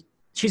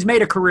 She's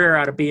made a career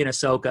out of being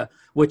Ahsoka,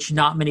 which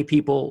not many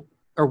people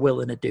are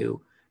willing to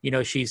do.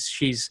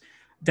 She's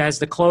has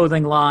the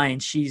clothing line.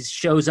 She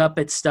shows up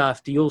at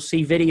stuff. You'll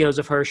see videos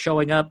of her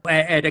showing up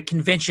at a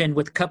convention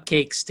with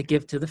cupcakes to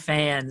give to the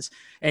fans.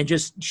 And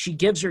she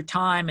gives her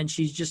time, and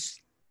she's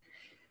just...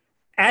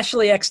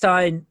 Ashley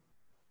Eckstein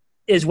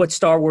is what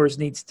Star Wars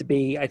needs to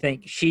be. I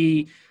think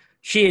she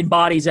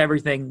embodies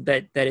everything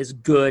that is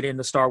good in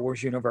the Star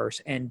Wars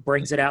universe and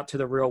brings it out to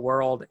the real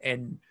world.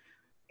 And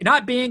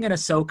not being an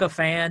Ahsoka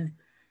fan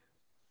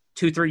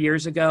 2-3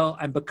 years ago,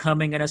 I'm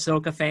becoming an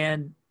Ahsoka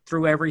fan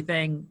through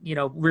everything,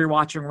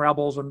 rewatching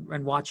Rebels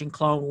and watching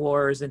Clone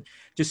Wars and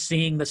just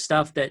seeing the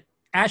stuff that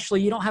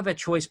Ashley, you don't have a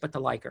choice but to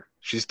like her.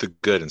 She's the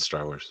good in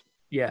Star Wars.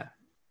 Yeah.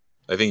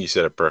 I think you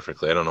said it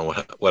perfectly. I don't know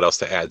what else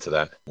to add to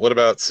that. What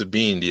about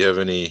Sabine? Do you have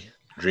any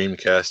Dream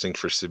casting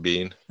for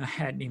Sabine. I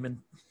hadn't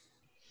even.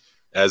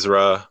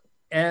 Ezra.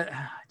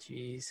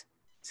 Jeez.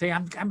 See,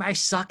 I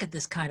suck at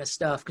this kind of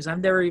stuff because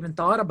I've never even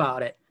thought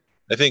about it.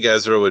 I think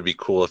Ezra would be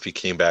cool if he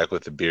came back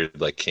with a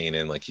beard like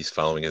Kanan, like he's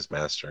following his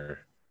master.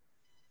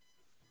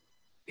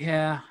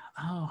 Yeah.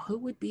 Oh, who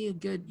would be a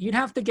good? You'd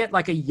have to get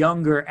like a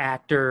younger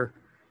actor,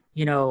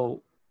 you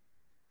know,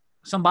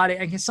 somebody.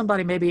 I guess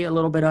somebody maybe a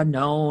little bit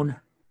unknown.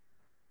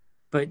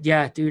 But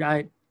yeah, dude,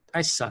 I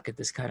suck at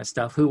this kind of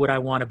stuff. Who would I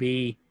want to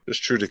be?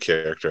 Just true to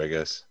character, I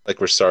guess. Like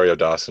Rosario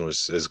Dawson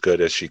was as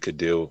good as she could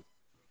do,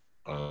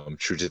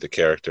 true to the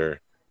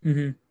character.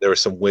 Mm-hmm. There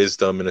was some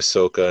wisdom in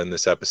Ahsoka in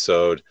this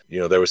episode. You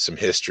know, there was some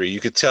history. You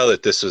could tell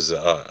that this was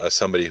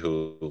somebody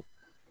who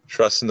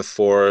trusts in the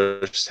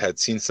Force, had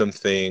seen some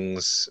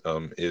things,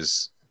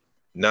 is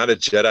not a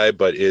Jedi,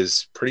 but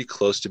is pretty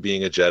close to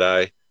being a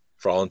Jedi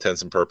for all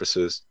intents and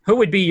purposes. Who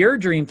would be your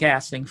dream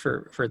casting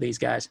for these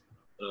guys?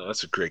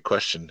 That's a great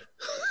question.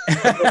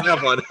 I don't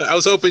have one. I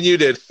was hoping you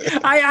did.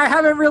 I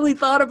haven't really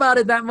thought about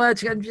it that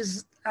much. I'm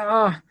just.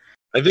 I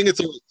think it's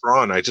only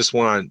Thrawn. I just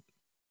want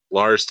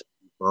Lars to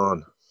be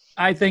Thrawn.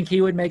 I think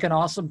he would make an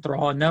awesome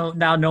Thrawn.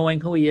 Now knowing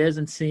who he is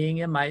and seeing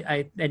him,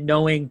 and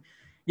knowing,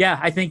 yeah,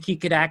 I think he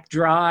could act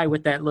dry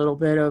with that little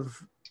bit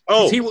of.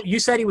 Oh, you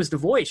said he was the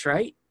voice,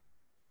 right?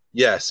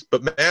 Yes,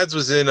 but Mads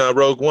was in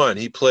Rogue One.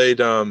 He played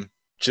Jyn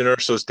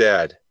Erso's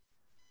dad.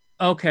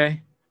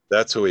 Okay.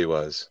 That's who he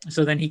was.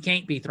 So then he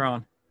can't be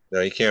Thrawn.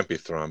 No, he can't be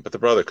Thrawn, but the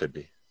brother could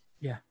be.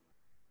 Yeah.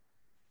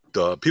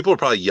 Duh. People were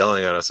probably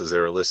yelling at us as they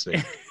were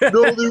listening.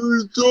 No, they were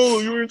in Solo.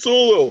 You were in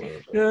Solo.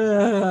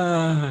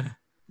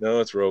 No,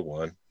 it's Rogue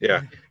One.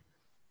 Yeah.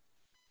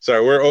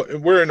 Sorry,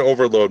 we're in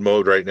overload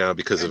mode right now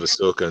because of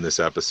Ahsoka in this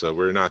episode.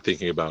 We're not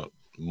thinking about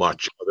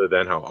much other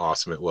than how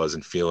awesome it was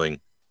and feeling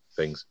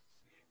things.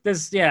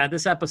 This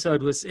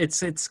episode was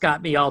it's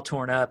got me all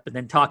torn up, and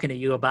then talking to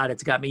you about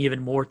it's got me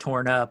even more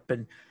torn up,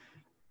 and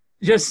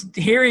just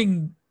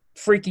hearing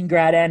freaking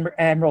Grand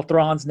Admiral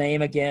Thrawn's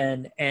name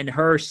again and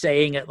her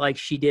saying it like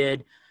she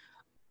did.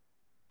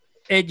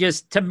 It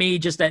just, to me,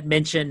 just that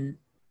mention.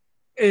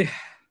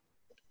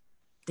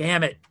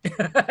 Damn it.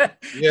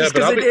 Yeah,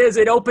 because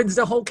it opens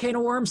the whole can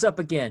of worms up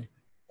again.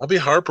 I'll be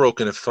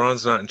heartbroken if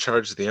Thrawn's not in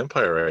charge of the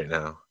Empire right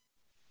now.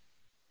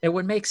 It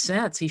would make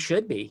sense. He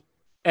should be.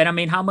 And I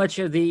mean, how much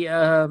of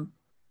the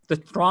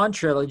Thrawn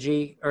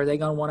trilogy are they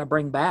going to want to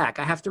bring back?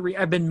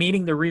 I've been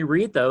meaning to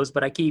reread those,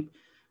 but I keep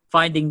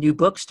finding new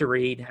books to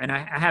read, and I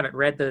haven't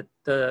read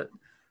the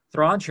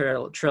Thrawn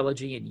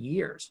trilogy in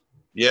years.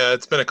 Yeah,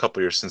 it's been a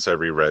couple years since I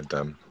reread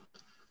them.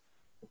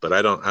 But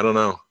I don't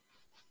know.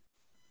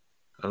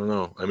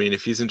 I mean,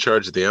 if he's in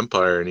charge of the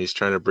Empire and he's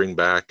trying to bring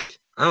back,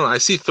 I don't know. I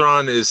see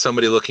Thrawn as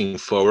somebody looking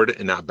forward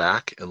and not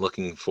back, and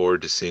looking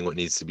forward to seeing what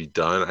needs to be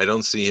done. I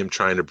don't see him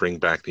trying to bring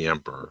back the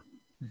Emperor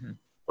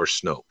or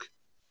Snoke.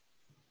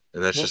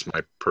 And that's just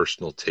my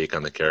personal take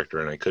on the character,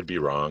 and I could be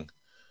wrong.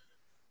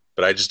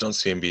 But I just don't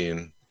see him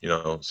being,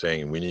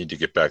 saying we need to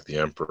get back the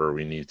Emperor.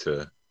 We need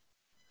to.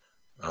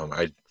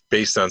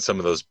 Based on some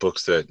of those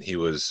books that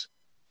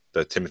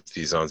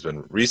Timothy Zahn's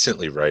been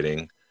recently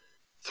writing,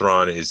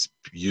 Thrawn is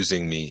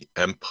using the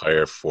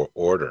Empire for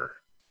order.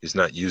 He's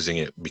not using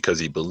it because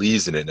he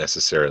believes in it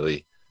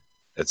necessarily.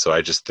 And so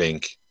I just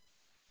think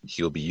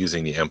he'll be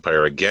using the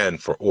Empire again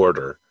for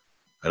order.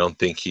 I don't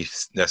think he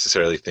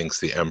necessarily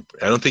thinks I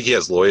don't think he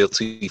has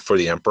loyalty for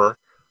the Emperor.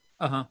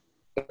 Uh-huh.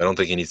 I don't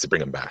think he needs to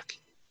bring him back.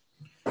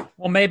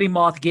 Well, maybe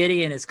Moff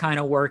Gideon is kind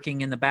of working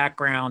in the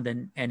background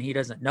and he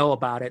doesn't know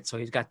about it. So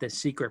he's got this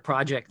secret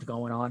project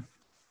going on.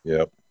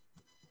 Yep.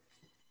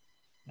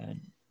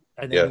 And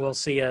then we'll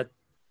see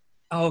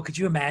could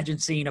you imagine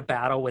seeing a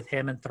battle with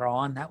him and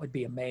Thrawn? That would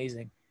be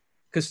amazing.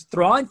 Because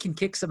Thrawn can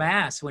kick some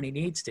ass when he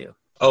needs to.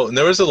 Oh, and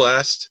there was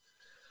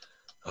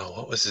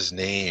what was his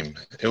name?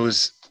 It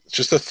was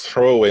just a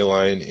throwaway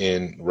line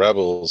in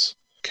Rebels.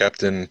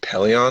 Captain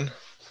Pelion,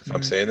 if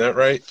I'm saying that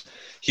right.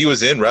 He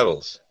was in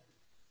Rebels.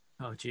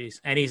 Oh, geez.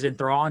 And he's in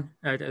Thrawn?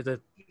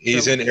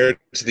 He's in Heir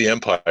to the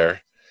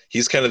Empire.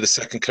 He's kind of the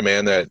second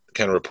command that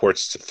kind of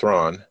reports to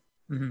Thrawn.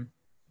 Mm-hmm.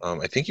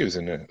 I think he was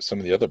in some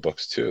of the other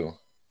books, too.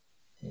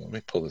 Let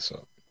me pull this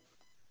up.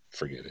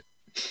 Forget it.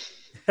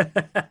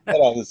 Cut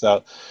all this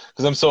out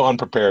because I'm so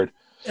unprepared.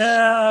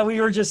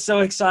 We were just so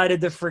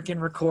excited to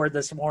freaking record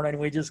this morning.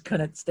 We just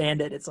couldn't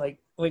stand it. It's like,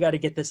 we got to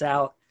get this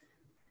out.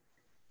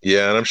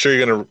 Yeah, and I'm sure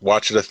you're going to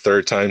watch it a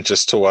third time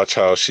just to watch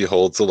how she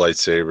holds the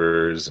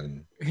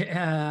lightsabers.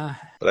 Yeah.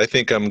 But I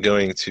think I'm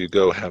going to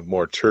go have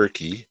more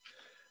turkey.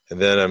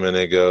 And then I'm going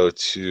to go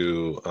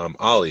to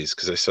Ollie's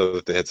because I saw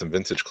that they had some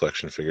vintage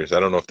collection figures. I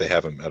don't know if they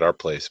have them at our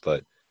place,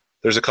 but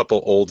there's a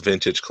couple old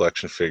vintage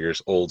collection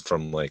figures, old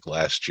from like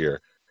last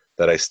year,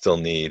 that I still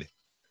need.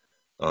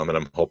 And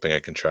I'm hoping I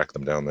can track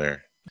them down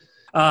there.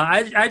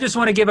 I just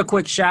want to give a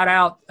quick shout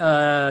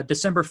out.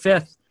 December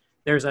 5th,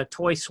 there's a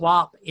toy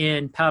swap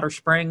in Powder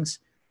Springs.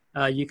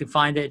 You can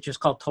find it just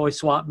called Toy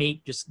Swap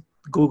Meet. Just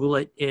Google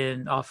it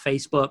off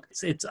Facebook.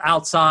 It's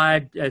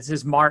outside. This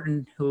is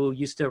Martin, who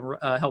used to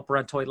help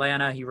run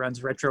Toylanta. He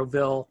runs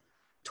Retroville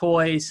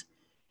Toys.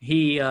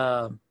 He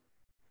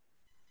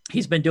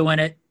He's been doing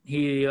it.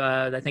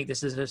 I think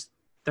this is his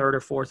third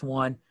or fourth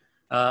one.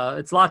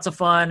 It's lots of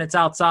fun. It's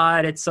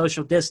outside. It's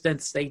social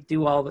distance. They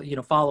do all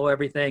the, follow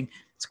everything.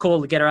 It's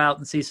cool to get out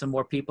and see some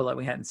more people that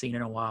we hadn't seen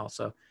in a while.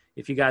 So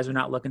if you guys are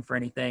not looking for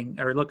anything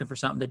or looking for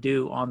something to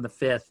do on the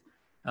 5th,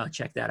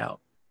 check that out.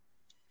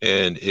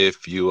 And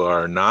if you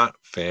are not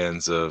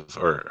fans of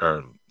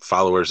or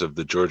followers of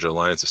the Georgia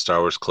Alliance of Star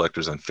Wars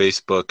Collectors on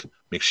Facebook,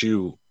 make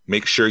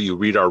sure you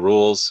read our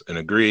rules and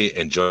agree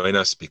and join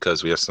us,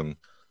 because we have some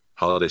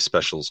holiday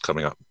specials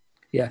coming up.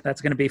 Yeah,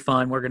 that's going to be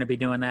fun. We're going to be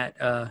doing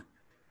that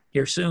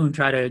here soon.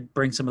 Try to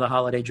bring some of the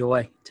holiday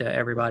joy to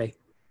everybody.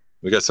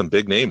 We got some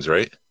big names,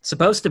 right?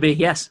 Supposed to be,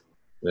 yes.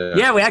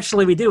 Yeah,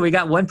 we do. We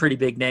got one pretty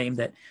big name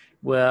that,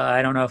 well,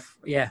 I don't know if,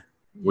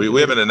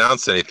 We haven't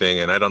announced anything,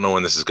 and I don't know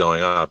when this is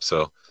going up,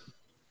 so.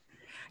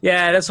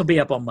 Yeah, this will be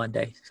up on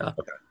Monday. So,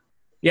 okay.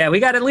 Yeah,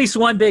 we got at least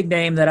one big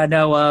name that I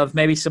know of,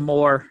 maybe some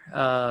more.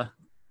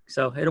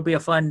 So it'll be a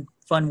fun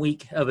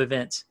week of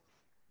events.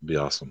 It'll be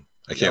awesome.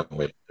 I can't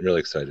wait. I'm really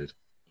excited.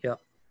 Yep.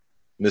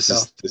 This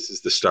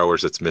is the Star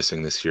Wars that's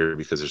missing this year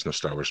because there's no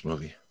Star Wars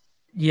movie.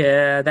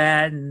 Yeah,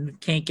 that, and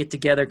can't get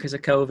together because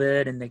of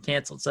COVID, and they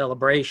canceled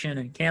Celebration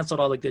and canceled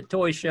all the good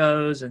toy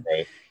shows. And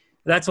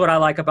that's what I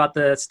like about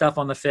the stuff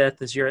on the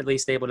 5th, is you're at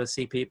least able to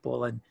see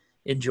people and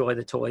enjoy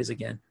the toys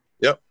again.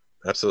 Yep,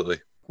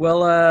 absolutely.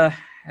 Well,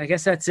 I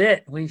guess that's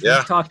it. We've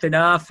talked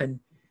enough, and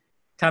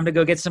time to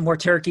go get some more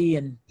turkey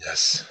and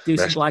do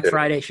some Black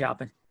Friday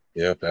shopping.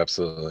 Yep,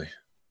 absolutely.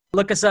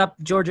 Look us up,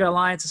 Georgia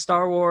Alliance of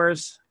Star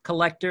Wars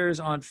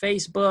Collectors on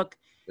Facebook.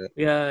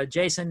 Yep.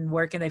 Jason,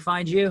 where can they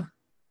find you?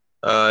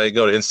 You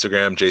go to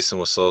Instagram, Jason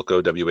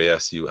Wasulko,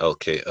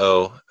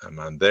 Wasulko. I'm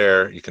on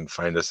there. You can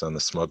find us on the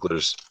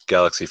Smugglers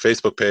Galaxy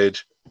Facebook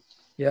page.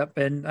 Yep,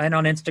 and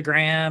on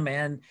Instagram.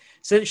 And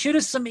so shoot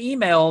us some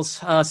emails,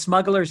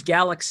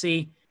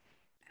 smugglersgalaxy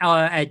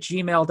at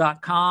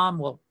gmail.com.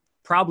 We'll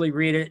probably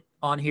read it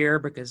on here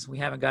because we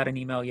haven't got an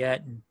email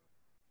yet, and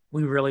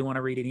we really want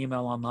to read an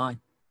email online.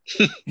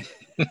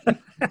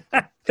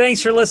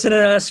 Thanks for listening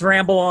to us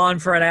ramble on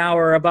for an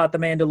hour about The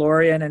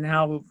Mandalorian and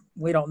how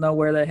we don't know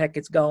where the heck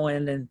it's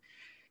going. And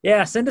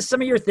send us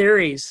some of your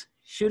theories.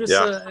 Shoot us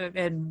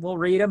and we'll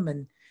read them,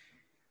 and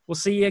we'll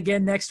see you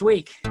again next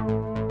week.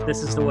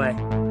 This is the way.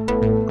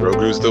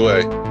 Grogu's the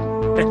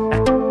way.